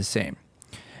 it's one of the same,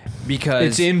 because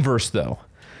it's inverse though.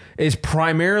 It's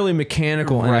primarily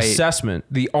mechanical and assessment.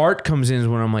 The art comes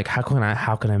in when I'm like, how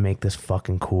can I make this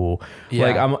fucking cool? Yeah.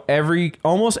 Like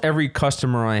almost every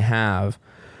customer I have,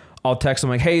 I'll text them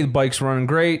like, hey, the bike's running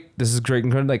great. This is great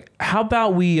and good. Like, how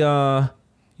about we you want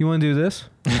to do this?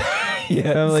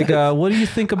 Yeah. Like, what do you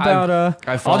think about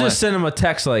I'll just send them a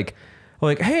text like,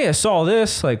 hey, I saw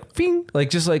this, like, bing,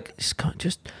 just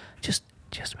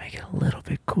make it a little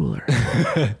bit cooler.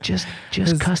 just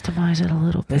customize it a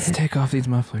little bit. Let's take off these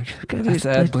mufflers. These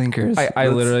ad blinkers. I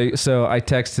literally, so I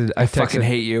texted. I fucking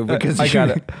hate you because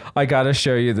I gotta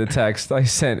show you the text I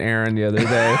sent Aaron the other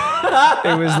day.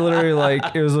 It was literally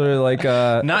like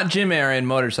not Jim Aaron,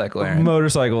 motorcycle Aaron.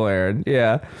 Motorcycle Aaron,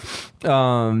 yeah.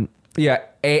 Yeah,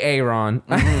 Aaron,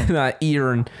 not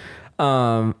Aaron.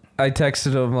 I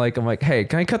texted him I'm like, hey,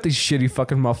 can I cut these shitty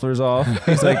fucking mufflers off?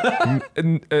 He's like,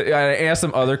 I asked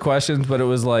him other questions, but it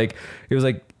was like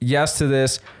yes to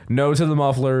this, no to the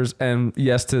mufflers, and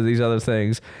yes to these other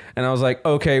things. And I was like,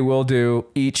 okay, we'll do.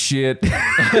 Eat shit. Like,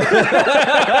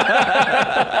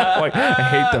 I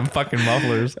hate them fucking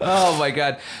mufflers. Oh my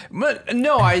God. But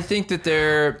no, I think that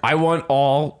they're... I want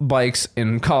all bikes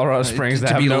in Colorado Springs to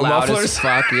have be no loud mufflers. as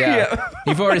fuck. Yeah.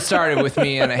 You've already started with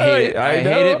me and I hate it. I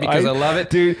hate it because I love it.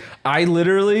 Dude, I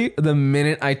literally, the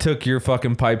minute I took your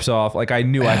fucking pipes off, like I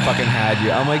knew I fucking had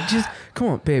you. I'm like, just come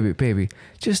on, baby.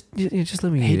 Just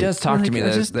let me. He does talk to me.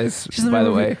 That's by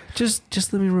the way.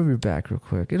 Just let me rub your back real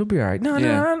quick. It'll be all right. No, I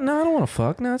don't want to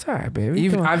fuck. No, it's all right, baby.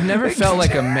 I've never felt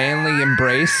like a manly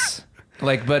embrace.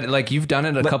 But you've done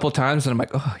it a couple times, and I'm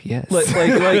like, oh yes.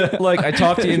 Like I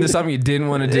talked to you into something you didn't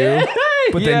want to do,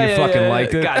 but then you fucking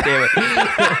liked it. God damn it.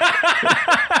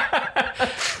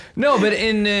 No, but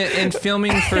in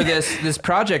filming for this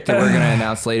project that we're gonna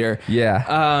announce later,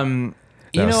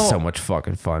 that was so much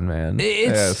fucking fun, man.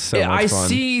 It's so much fun.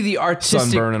 See the artistic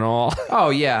sunburn and all. Oh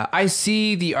yeah, I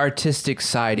see the artistic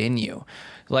side in you.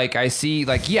 Like I see,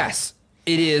 yes,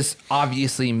 it is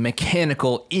obviously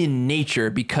mechanical in nature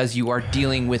because you are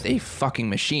dealing with a fucking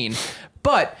machine,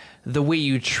 but the way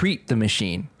you treat the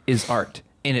machine is art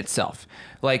in itself.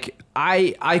 Like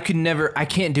I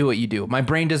can't do what you do. My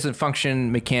brain doesn't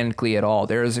function mechanically at all.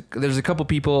 There's a couple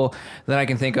people that I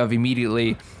can think of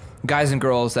immediately, guys and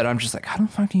girls, that I'm just like, how the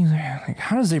fuck do you, like,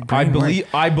 how does their brain work?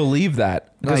 I believe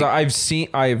that because I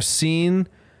have seen.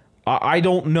 I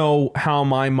don't know how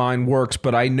my mind works,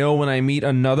 but I know when I meet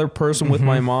another person with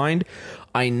my mind,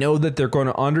 I know that they're going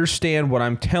to understand what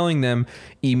I'm telling them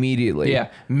immediately. Yeah,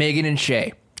 Megan and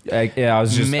Shay. I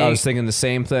was thinking the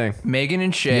same thing. Megan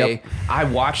and Shay, I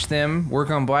watched them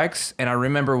work on bikes, and I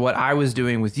remember what I was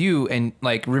doing with you, and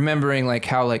like remembering like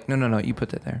how like no, you put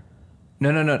that there. No,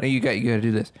 you got to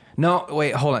do this. No,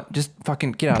 wait, hold on. Just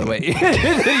fucking get out of the way.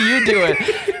 You do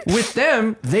it. With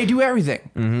them, they do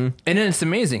everything. Mm-hmm. And then it's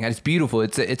amazing. It's beautiful.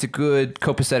 It's a good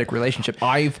copacetic relationship.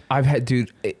 I've had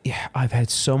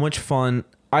so much fun.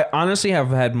 I honestly have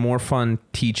had more fun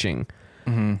teaching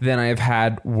than I have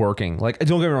had working. Like,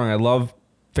 don't get me wrong, I love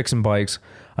fixing bikes.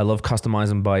 I love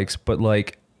customizing bikes, but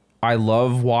like I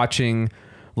love watching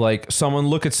like someone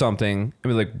look at something and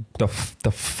be like, the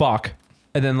fuck?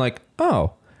 And then like,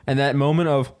 oh, and that moment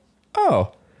of,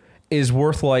 oh, is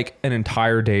worth like an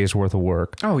entire day's worth of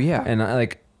work. Oh yeah. And I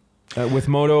like with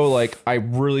Moto, like I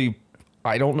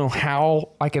don't know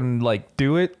how I can like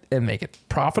do it and make it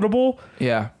profitable.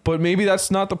 Yeah. But maybe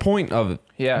that's not the point of it.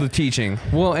 Yeah. The teaching.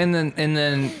 Well, and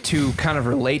then to kind of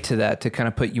relate to that, to kind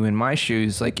of put you in my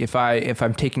shoes, like if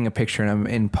I'm taking a picture and I'm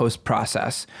in post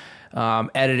process,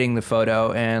 editing the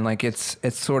photo, and like it's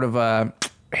sort of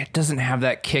it doesn't have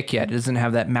that kick yet. It doesn't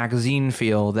have that magazine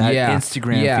feel, that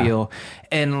Instagram feel.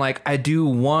 And like I do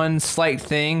one slight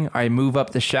thing, I move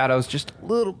up the shadows just a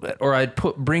little bit, or I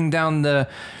bring down the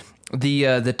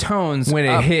tones when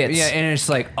it hits. Yeah, and it's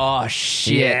like, oh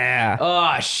shit. Yeah.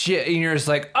 Oh shit. And you're just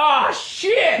like, oh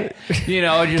shit. You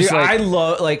know, just dude, like, I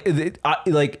love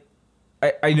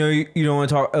I know you don't want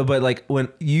to talk, but like when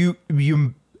you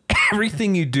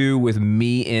everything you do with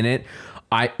me in it,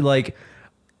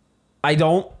 I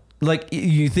don't like,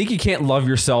 you think you can't love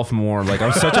yourself more. Like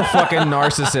I'm such a fucking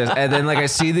narcissist. And then like I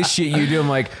see this shit you do, I'm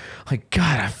like,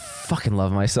 God, I fucking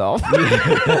love myself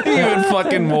even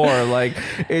fucking more. Like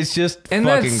it's just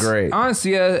fucking great.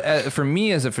 Honestly, for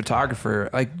me as a photographer,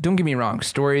 like don't get me wrong,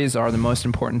 stories are the most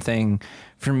important thing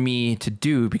for me to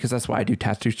do, because that's why I do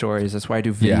tattoo stories. That's why I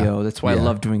do video. That's why I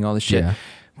love doing all this shit. Yeah.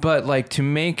 But like to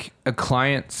make a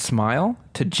client smile,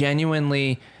 to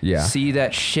genuinely see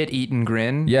that shit-eaten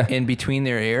grin in between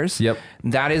their ears,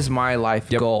 that is my life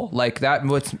goal. Like and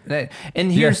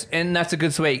that's a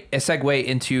good segue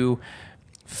into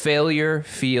Failure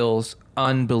feels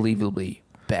unbelievably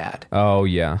bad. Oh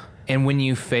yeah. And when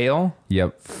you fail,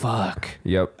 fuck.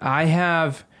 I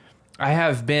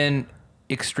have been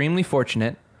extremely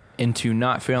fortunate into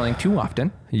not failing too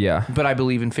often. Yeah. But I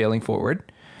believe in failing forward.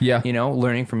 Yeah. You know,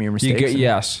 learning from your mistakes.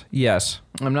 Yes.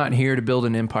 I'm not here to build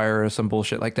an empire or some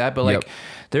bullshit like that. But like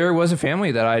there was a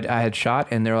family that I had shot,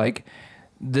 and they're like,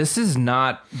 this is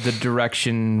not the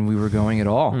direction we were going at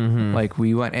all. Mm-hmm. Like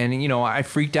we went, and you know, I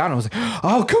freaked out and I was like,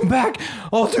 I'll come back.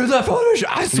 I'll do that photo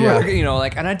shoot. I swear. You know,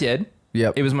 like, and I did.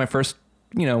 Yep. It was my first,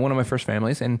 you know, one of my first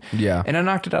families, and and I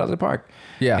knocked it out of the park.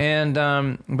 Yeah. And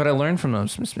but I learned from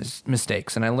those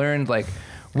mistakes, and I learned like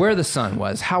where the sun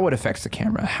was, how it affects the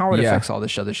camera, how it affects all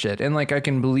this other shit. And like I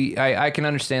can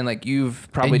understand, like you've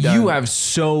probably done. You have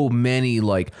so many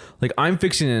like I'm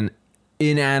fixing an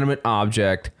inanimate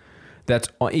object that's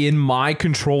in my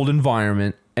controlled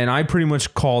environment, and I pretty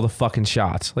much call the fucking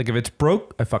shots. Like if it's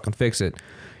broke, I fucking fix it.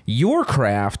 Your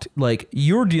craft, like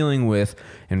you're dealing with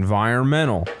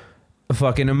environmental,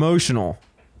 fucking emotional.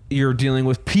 You're dealing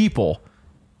with people.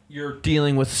 You're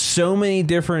dealing with so many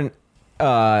different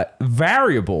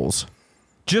variables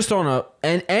just on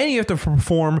and you have to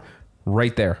perform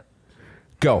right there.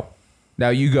 Go. Now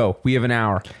you go. We have an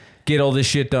hour. Get all this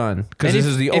shit done because this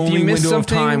is the only window of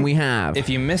time we have. If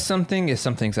you miss something, if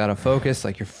something's out of focus,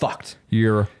 like you're fucked.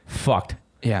 You're fucked.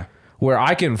 Yeah. Where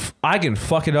I can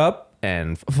fuck it up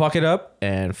and fuck it up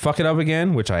and fuck it up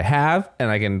again, which I have, and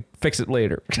I can fix it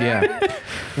later. Yeah.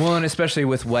 Well, and especially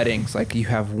with weddings, like you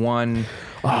have one.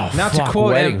 Oh, not fuck, to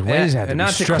quote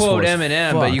not to quote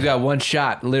Eminem, but you got one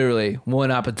shot, literally one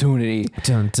opportunity.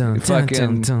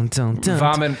 Fucking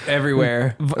vomit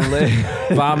everywhere.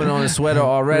 Vomit on his sweater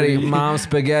already. Mom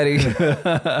spaghetti. How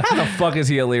the fuck is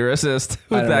he a lyricist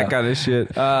with that kind of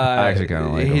shit? I actually kind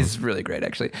of like him. He's really great,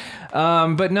 actually.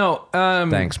 But no.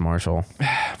 Thanks, Marshall,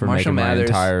 for Marshall making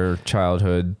Mathers. my entire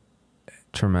childhood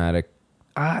traumatic.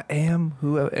 I am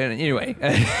who. And anyway,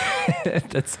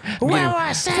 that's Well,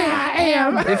 I say I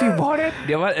am. if you want it.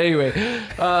 You know what? Anyway,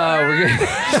 we're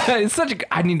gonna. It's such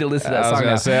a. I need to listen to that song.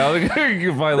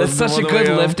 That's such a good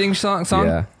lifting song.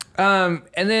 Yeah.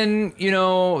 And then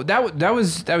that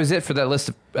was it for that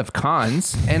list of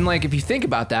cons. And like if you think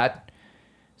about that,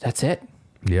 that's it.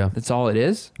 Yeah. That's all it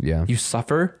is. Yeah. You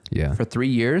suffer. Yeah. For 3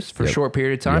 years for a short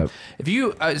period of time. Yep. If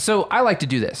you so I like to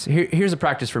do this. Here's a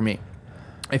practice for me.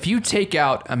 If you take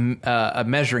out a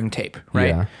measuring tape, right,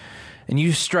 Yeah. and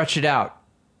you stretch it out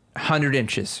 100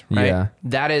 inches, right, Yeah.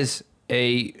 that is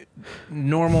a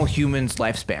normal human's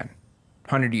lifespan,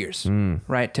 100 years,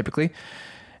 right, typically.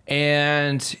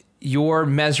 And you're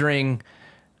measuring,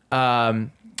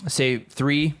 say,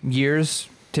 3 years,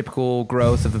 typical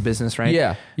growth of a business, right?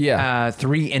 Yeah, yeah.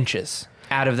 3 inches.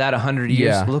 Out of that 100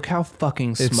 years, Yeah. look how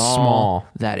fucking It's small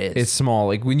that is. It's small.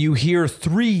 Like when you hear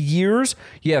 3 years,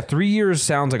 3 years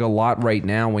sounds like a lot right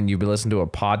now when you listen to a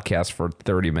podcast for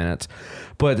 30 minutes.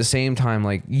 But at the same time,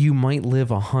 like you might live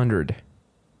 100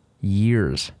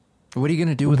 years. What are you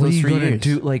gonna do with those 3 years?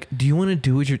 Do you want to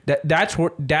do what you're? That's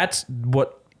what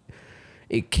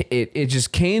it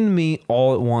just came to me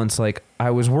all at once. Like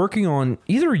I was working on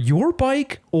either your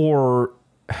bike or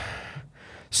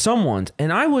someone's,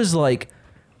 and I was like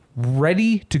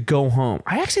ready to go home.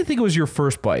 I actually think it was your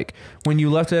first bike when you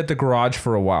left it at the garage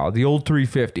for a while, the old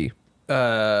 350.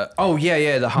 Oh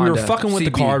yeah, the Honda. We were fucking with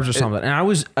the carbs or something.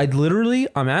 And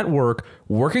I'm at work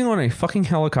working on a fucking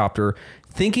helicopter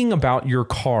thinking about your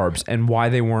carbs and why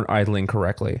they weren't idling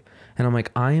correctly. And I'm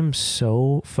like, I am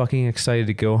so fucking excited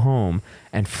to go home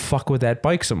and fuck with that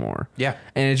bike some more. Yeah.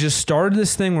 And it just started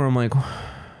this thing where I'm like,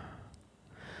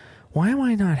 why am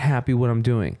I not happy what I'm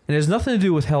doing? And it has nothing to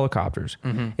do with helicopters.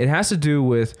 Mm-hmm. It has to do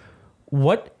with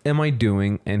what am I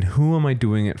doing and who am I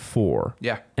doing it for?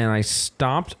 Yeah. And I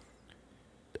stopped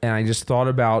and I just thought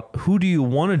about who do you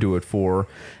want to do it for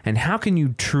and how can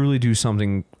you truly do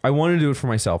something? I want to do it for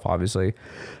myself, obviously.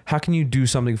 How can you do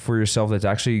something for yourself that's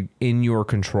actually in your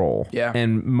control? Yeah.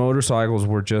 And motorcycles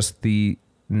were just the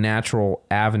natural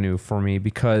avenue for me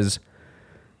because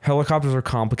helicopters are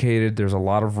complicated. There's a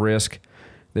lot of risk.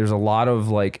 There's a lot of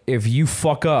like, if you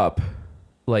fuck up,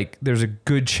 like there's a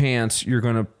good chance you're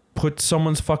going to put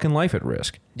someone's fucking life at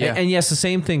risk. Yeah. And yes, the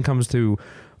same thing comes to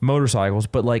motorcycles,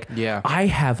 but like, yeah. I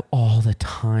have all the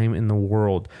time in the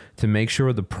world to make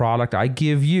sure the product I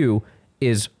give you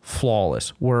is flawless.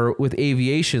 Where with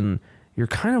aviation, you're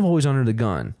kind of always under the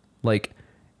gun. Like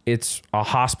it's a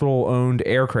hospital owned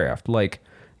aircraft. Like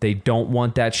they don't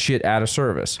want that shit out of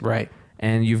service. Right.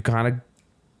 And you've kind of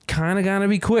got to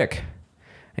be quick.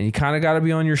 And you kind of got to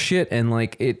be on your shit, and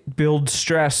like it builds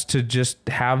stress to just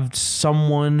have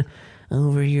someone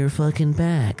over your fucking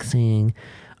back saying,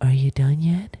 "Are you done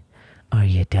yet? Are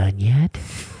you done yet?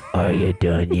 Are you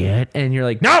done yet?" And you're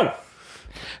like, "No."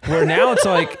 Where now it's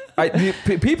like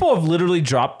people have literally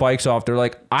dropped bikes off. They're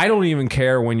like, "I don't even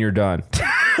care when you're done."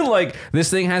 Like this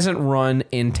thing hasn't run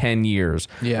in 10 years.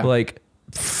 Yeah. Like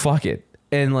fuck it.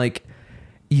 And like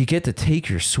you get to take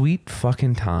your sweet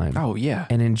fucking time. Oh yeah.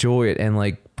 And enjoy it and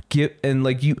like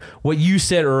what you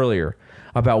said earlier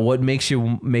about what makes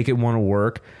you make it want to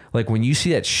work. Like when you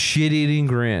see that shit-eating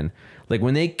grin, like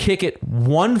when they kick it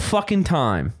one fucking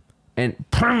time and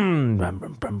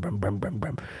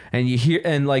you hear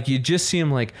and like you just see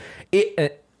them like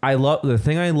it. I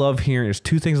love hearing. There's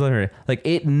two things I love hearing. Like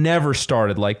it never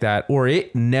started like that, or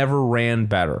it never ran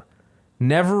better.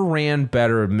 Never ran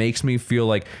better. It makes me feel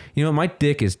like, you know, my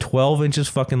dick is 12 inches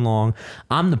fucking long.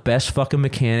 I'm the best fucking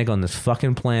mechanic on this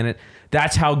fucking planet.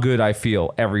 That's how good I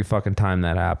feel every fucking time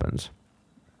that happens.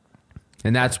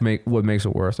 And that's what makes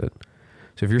it worth it.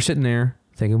 So if you're sitting there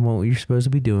thinking what you're supposed to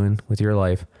be doing with your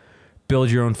life, build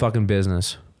your own fucking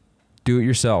business. Do it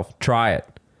yourself. Try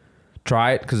it.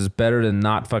 Try it because it's better than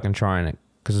not fucking trying it.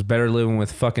 Because it's better living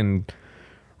with fucking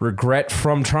regret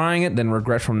from trying it than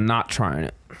regret from not trying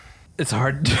it. It's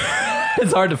hard.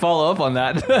 It's hard to follow up on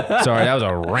that. Sorry, that was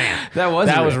a rant. That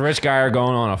was Rich Geyer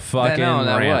going on a fucking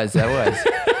rant. That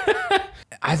was.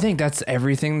 I think that's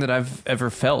everything that I've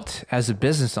ever felt as a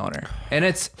business owner, and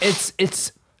it's.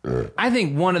 I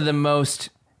think one of the most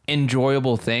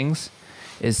enjoyable things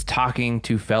is talking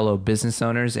to fellow business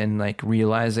owners and like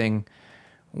realizing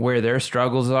where their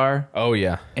struggles are. Oh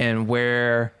yeah. And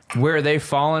where they've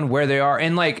fallen, where they are,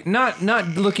 and like not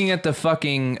looking at the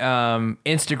fucking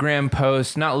Instagram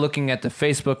post, not looking at the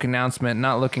Facebook announcement,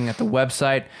 not looking at the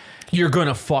website. You're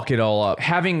gonna fuck it all up.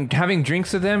 Having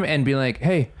drinks with them and be like,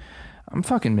 hey, I'm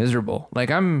fucking miserable. Like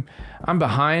I'm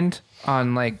behind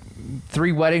on like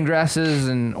 3 wedding dresses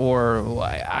or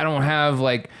I don't have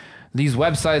like these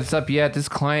websites up yet. This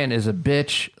client is a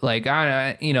bitch. Like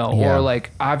or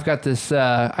like I've got this.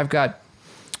 I've got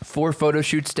 4 photo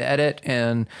shoots to edit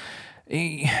and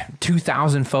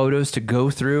 2,000 photos to go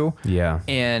through. Yeah.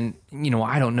 And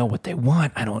I don't know what they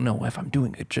want. I don't know if I'm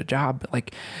doing a good job.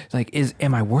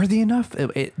 Am I worthy enough? Are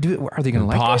they going to like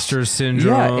this? Imposter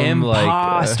syndrome. Yeah,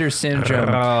 imposter syndrome.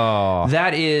 Oh.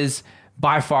 That is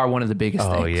by far one of the biggest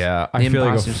things. Oh yeah, I feel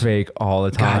like a fake all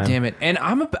the time. God damn it! And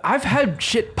I've had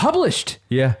shit published.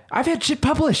 Yeah, I've had shit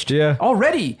published. Yeah,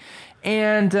 already,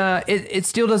 and it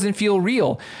still doesn't feel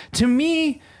real to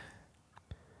me.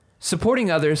 Supporting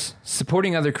others,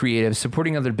 supporting other creatives,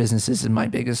 supporting other businesses is my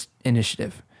biggest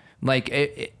initiative. Like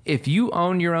if you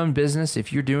own your own business,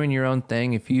 if you're doing your own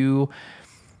thing, if you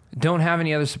don't have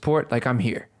any other support, like I'm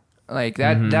here. Like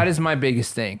that is my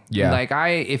biggest thing. Yeah. Like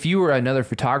if you were another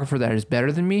photographer that is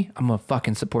better than me, I'm gonna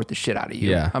fucking support the shit out of you.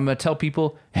 Yeah. I'm gonna tell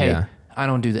people, hey, I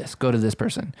don't do this. Go to this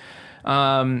person.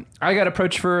 I got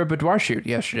approached for a boudoir shoot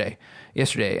yesterday,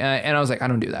 and I was like, I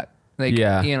don't do that. Like,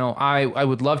 I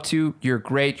would love to. You're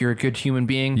great. You're a good human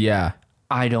being. Yeah.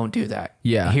 I don't do that.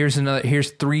 Yeah.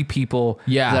 Here's 3 people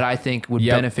that I think would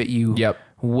benefit you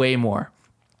way more.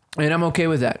 And I'm okay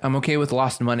with that. I'm okay with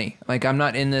lost money. Like I'm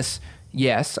not in this.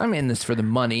 Yes, I'm in this for the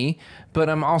money, but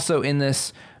I'm also in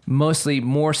this mostly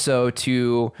more so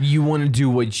to... You want to do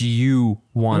what you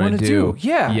want to do.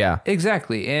 Yeah. Yeah.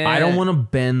 Exactly. And I don't want to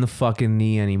bend the fucking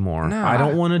knee anymore. No. I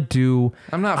don't want to do...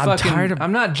 I'm tired of...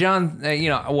 I'm not John...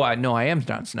 no, I am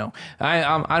Jon Snow.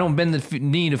 I don't bend the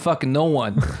knee to fucking no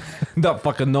one. Not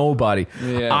fucking nobody.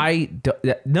 Yeah.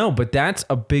 No, but that's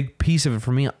a big piece of it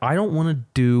for me. I don't want to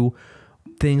do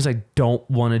things I don't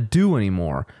want to do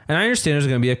anymore. And I understand there's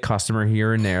going to be a customer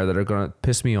here and there that are going to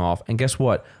piss me off. And guess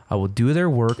what? I will do their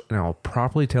work and I'll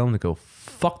properly tell them to go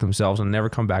fuck themselves and never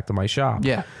come back to my shop.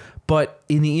 Yeah. But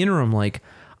in the interim, like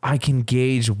I can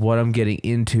gauge what I'm getting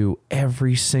into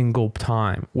every single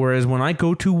time. Whereas when I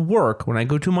go to work, when I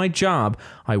go to my job,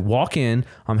 I walk in,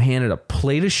 I'm handed a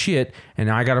plate of shit and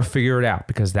I got to figure it out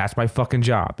because that's my fucking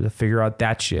job, to figure out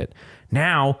that shit.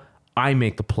 Now I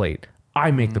make the plate.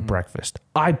 I make the breakfast.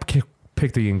 I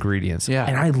pick the ingredients. Yeah.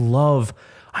 And I love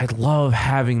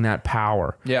having that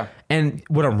power. Yeah. And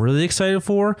what I'm really excited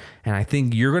for, and I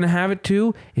think you're going to have it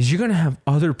too, is you're going to have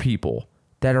other people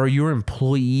that are your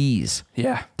employees.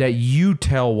 Yeah. That you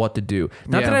tell what to do.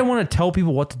 Not that I want to tell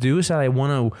people what to do, is that I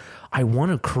want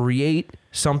to create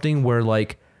something where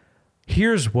like,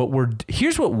 here's what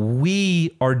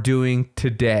we are doing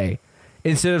today.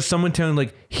 Instead of someone telling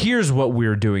like, here's what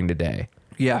we're doing today.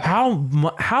 Yeah.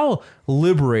 How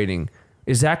liberating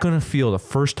is that going to feel the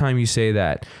first time you say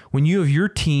that? When you have your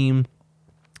team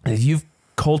that you've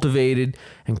cultivated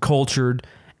and cultured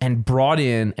and brought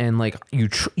in, and like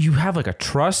you have like a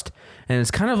trust, and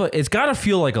it's kind of it's got to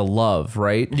feel like a love,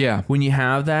 right? Yeah. When you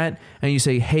have that and you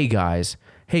say, hey guys,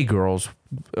 hey girls,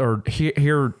 or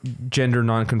here gender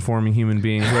non-conforming human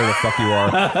beings, whatever the fuck you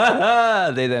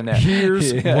are. They don't know.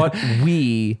 Here's what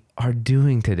we are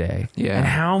doing today. Yeah. And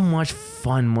how much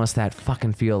fun must that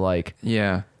fucking feel like?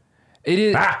 Yeah. It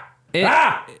is.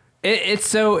 It's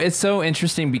so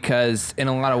interesting because in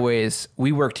a lot of ways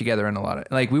we work together in a lot of,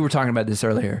 like we were talking about this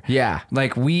earlier. Yeah.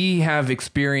 Like we have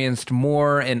experienced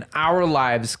more in our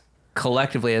lives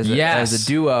collectively as a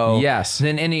duo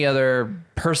than any other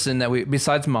person that we,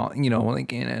 besides mom,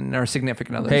 like in our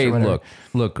significant others. Hey,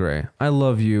 look, Gray, I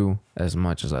love you as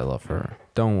much as I love her.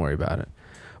 Don't worry about it.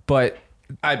 But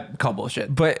I call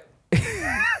bullshit. But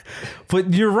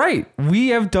But you're right. We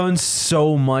have done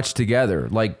so much together.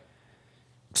 Like,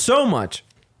 so much.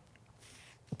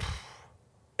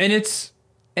 And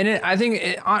I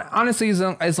think, honestly,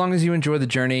 as long as you enjoy the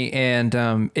journey,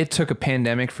 and it took a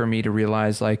pandemic for me to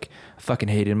realize, like, I fucking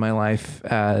hated my life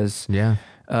as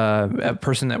a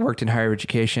person that worked in higher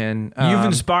education. You've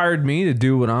inspired me to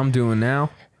do what I'm doing now.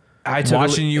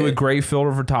 Watching you at Gray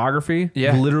Filter Photography.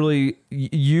 Yeah. Literally,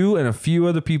 you and a few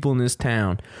other people in this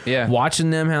town. Yeah. Watching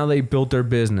them, how they built their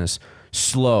business.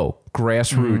 Slow,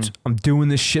 grassroots. I'm doing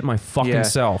this shit my fucking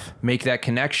self. Make that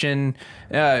connection,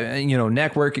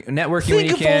 networking when Think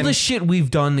you of can. all the shit we've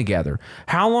done together.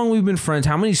 How long we've been friends.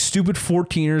 How many stupid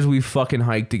 14ers we've fucking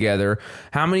hiked together.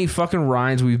 How many fucking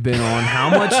rides we've been on. How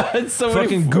much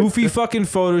fucking goofy fucking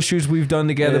photo shoots we've done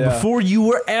together before you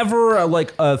were ever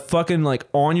a fucking like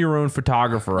on your own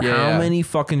photographer. Yeah. How many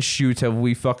fucking shoots have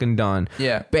we fucking done?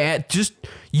 Yeah. Just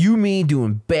you, me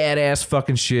doing badass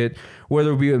fucking shit,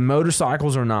 whether it be with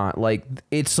motorcycles or not. Like,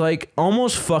 it's like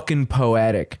almost fucking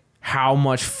poetic how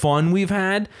much fun we've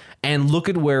had, and look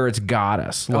at where it's got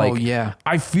us. Like,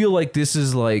 I feel like this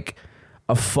is like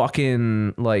a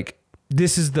fucking, like,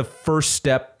 this is the first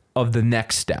step of the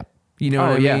next step. You know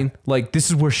what I mean? Like, this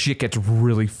is where shit gets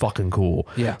really fucking cool.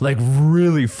 Yeah. Like,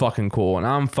 really fucking cool. And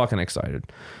I'm fucking excited.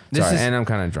 And I'm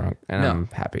kind of drunk. And I'm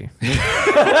happy.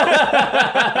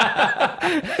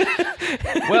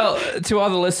 Well, to all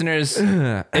the listeners,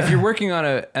 if you're working on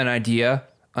an idea,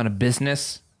 on a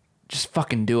business, just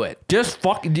fucking do it. Just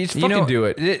fucking do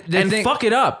it. And fuck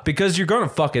it up, because you're going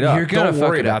to fuck it up. You're going to Don't fuck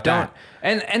worry it up. about that.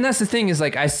 And that's the thing is,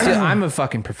 like, I'm a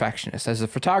fucking perfectionist. As a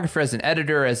photographer, as an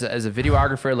editor, as a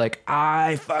videographer, like,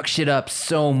 I fuck shit up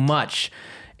so much.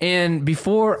 And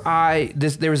before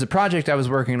there was a project I was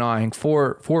working on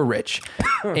for Rich,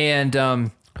 and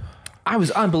I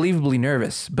was unbelievably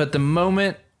nervous. But the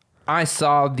moment I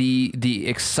saw the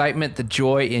excitement, the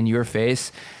joy in your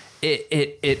face,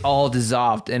 it all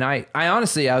dissolved. And I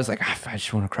honestly, I was like, I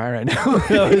just want to cry right now.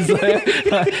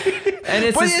 And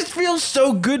it feels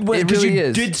so good because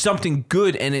you did something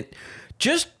good, and it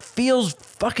just feels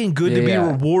fucking good to be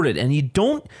rewarded. And you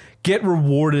don't get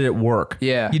rewarded at work.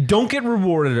 Yeah. You don't get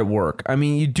rewarded at work. I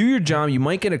mean, you do your job, you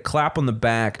might get a clap on the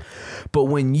back, but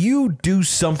when you do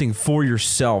something for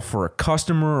yourself, for a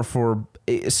customer, or for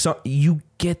you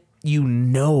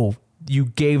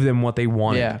gave them what they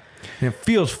wanted. Yeah. And it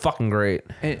feels fucking great.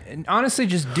 And honestly,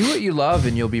 just do what you love,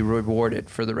 and you'll be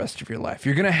rewarded for the rest of your life.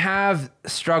 You're going to have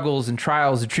struggles and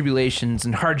trials and tribulations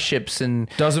and hardships, and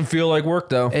doesn't feel like work,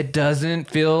 though. It doesn't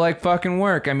feel like fucking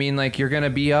work. I mean, like, you're going to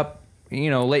be up,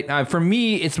 late. For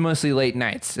me, it's mostly late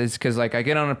nights. It's because, like, I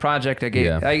get on a project,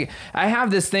 I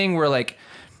have this thing where, like,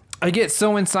 I get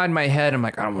so inside my head, I'm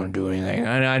like, I don't want to do anything.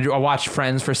 And I watch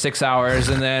Friends for 6 hours,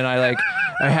 and then I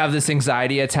have this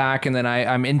anxiety attack, and then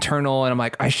I'm internal, and I'm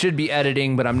like, I should be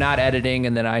editing, but I'm not editing.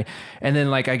 And then I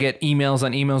get emails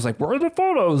on emails like, where are the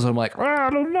photos? I'm like, I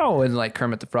don't know. And like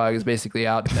Kermit the Frog is basically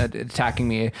out attacking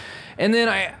me. And then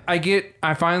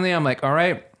I'm like, all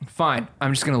right, fine.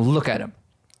 I'm just going to look at him.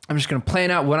 I'm just going to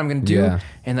plan out what I'm going to do. Yeah.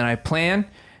 And then I plan.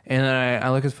 And then I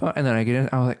look at the phone, and then I get in.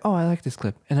 I was like, oh, I like this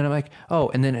clip. And then I'm like, oh,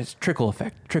 and then it's trickle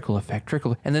effect.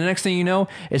 And the next thing you know,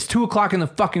 it's 2:00 in the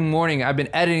fucking morning. I've been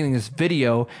editing this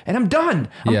video, and I'm done.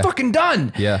 I'm fucking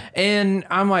done. Yeah. And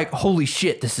I'm like, holy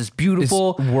shit, this is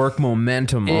beautiful. It's work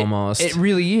momentum almost. It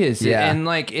really is. Yeah. And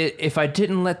like, if I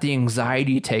didn't let the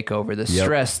anxiety take over, the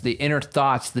stress, the inner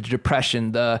thoughts, the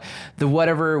depression, the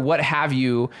whatever, what have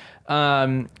you,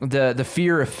 the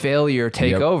fear of failure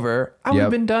take over, I would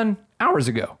have been done hours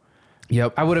ago.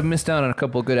 Yep. I would have missed out on a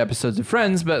couple of good episodes of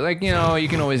Friends, but like, you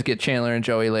can always get Chandler and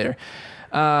Joey later.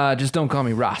 Just don't call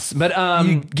me Ross. But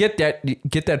you get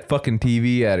that fucking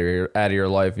TV out of your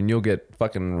life, and you'll get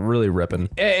fucking really ripping.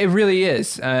 It really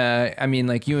is. I mean,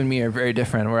 like, you and me are very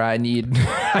different. Where I need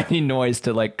noise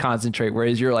to like concentrate,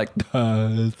 whereas you're like,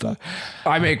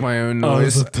 I make my own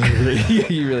noise.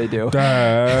 You really do.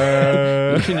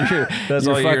 That's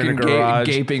your all you hear in fucking the garage.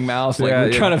 gaping mouth. Like,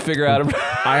 we're trying to figure out.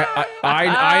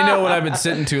 I know when I've been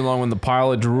sitting too long, when the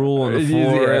pile of drool on the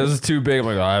floor is too big. I'm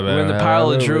like, when the pile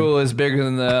of drool is bigger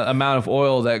than the amount of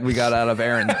oil that we got out of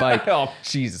Aaron's bike. Oh,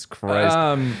 Jesus Christ.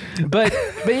 But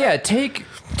yeah, take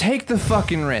the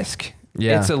fucking risk.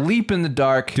 Yeah. It's a leap in the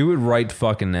dark. Do it right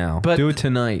fucking now. Do it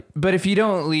tonight. But if you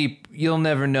don't leap, you'll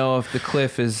never know if the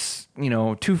cliff is,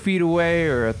 2 feet away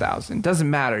or 1,000. Doesn't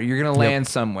matter. You're going to land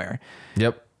somewhere.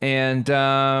 Yep. And,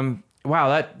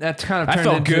 wow, that's kind of turned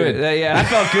felt into good. I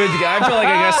felt good. I feel like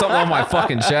I got something on my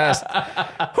fucking chest.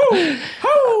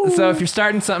 So if you're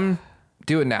starting something,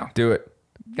 do it now. Do it.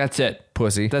 That's it.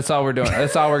 Pussy. That's all we're doing.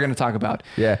 That's all we're going to talk about.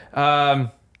 Yeah.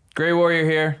 Gray Warrior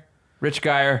here. Rich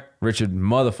Geyer. Richard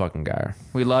motherfucking Geyer.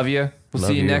 We love you. We'll Love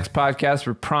see you you. next podcast.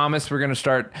 We promise we're going to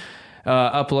start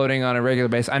uploading on a regular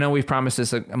basis. I know we've promised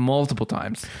this multiple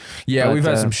times. Yeah, but, we've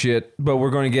had some shit, but we're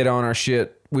going to get on our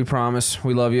shit. We promise.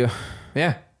 We love you.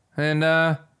 Yeah. And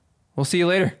we'll see you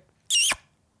later.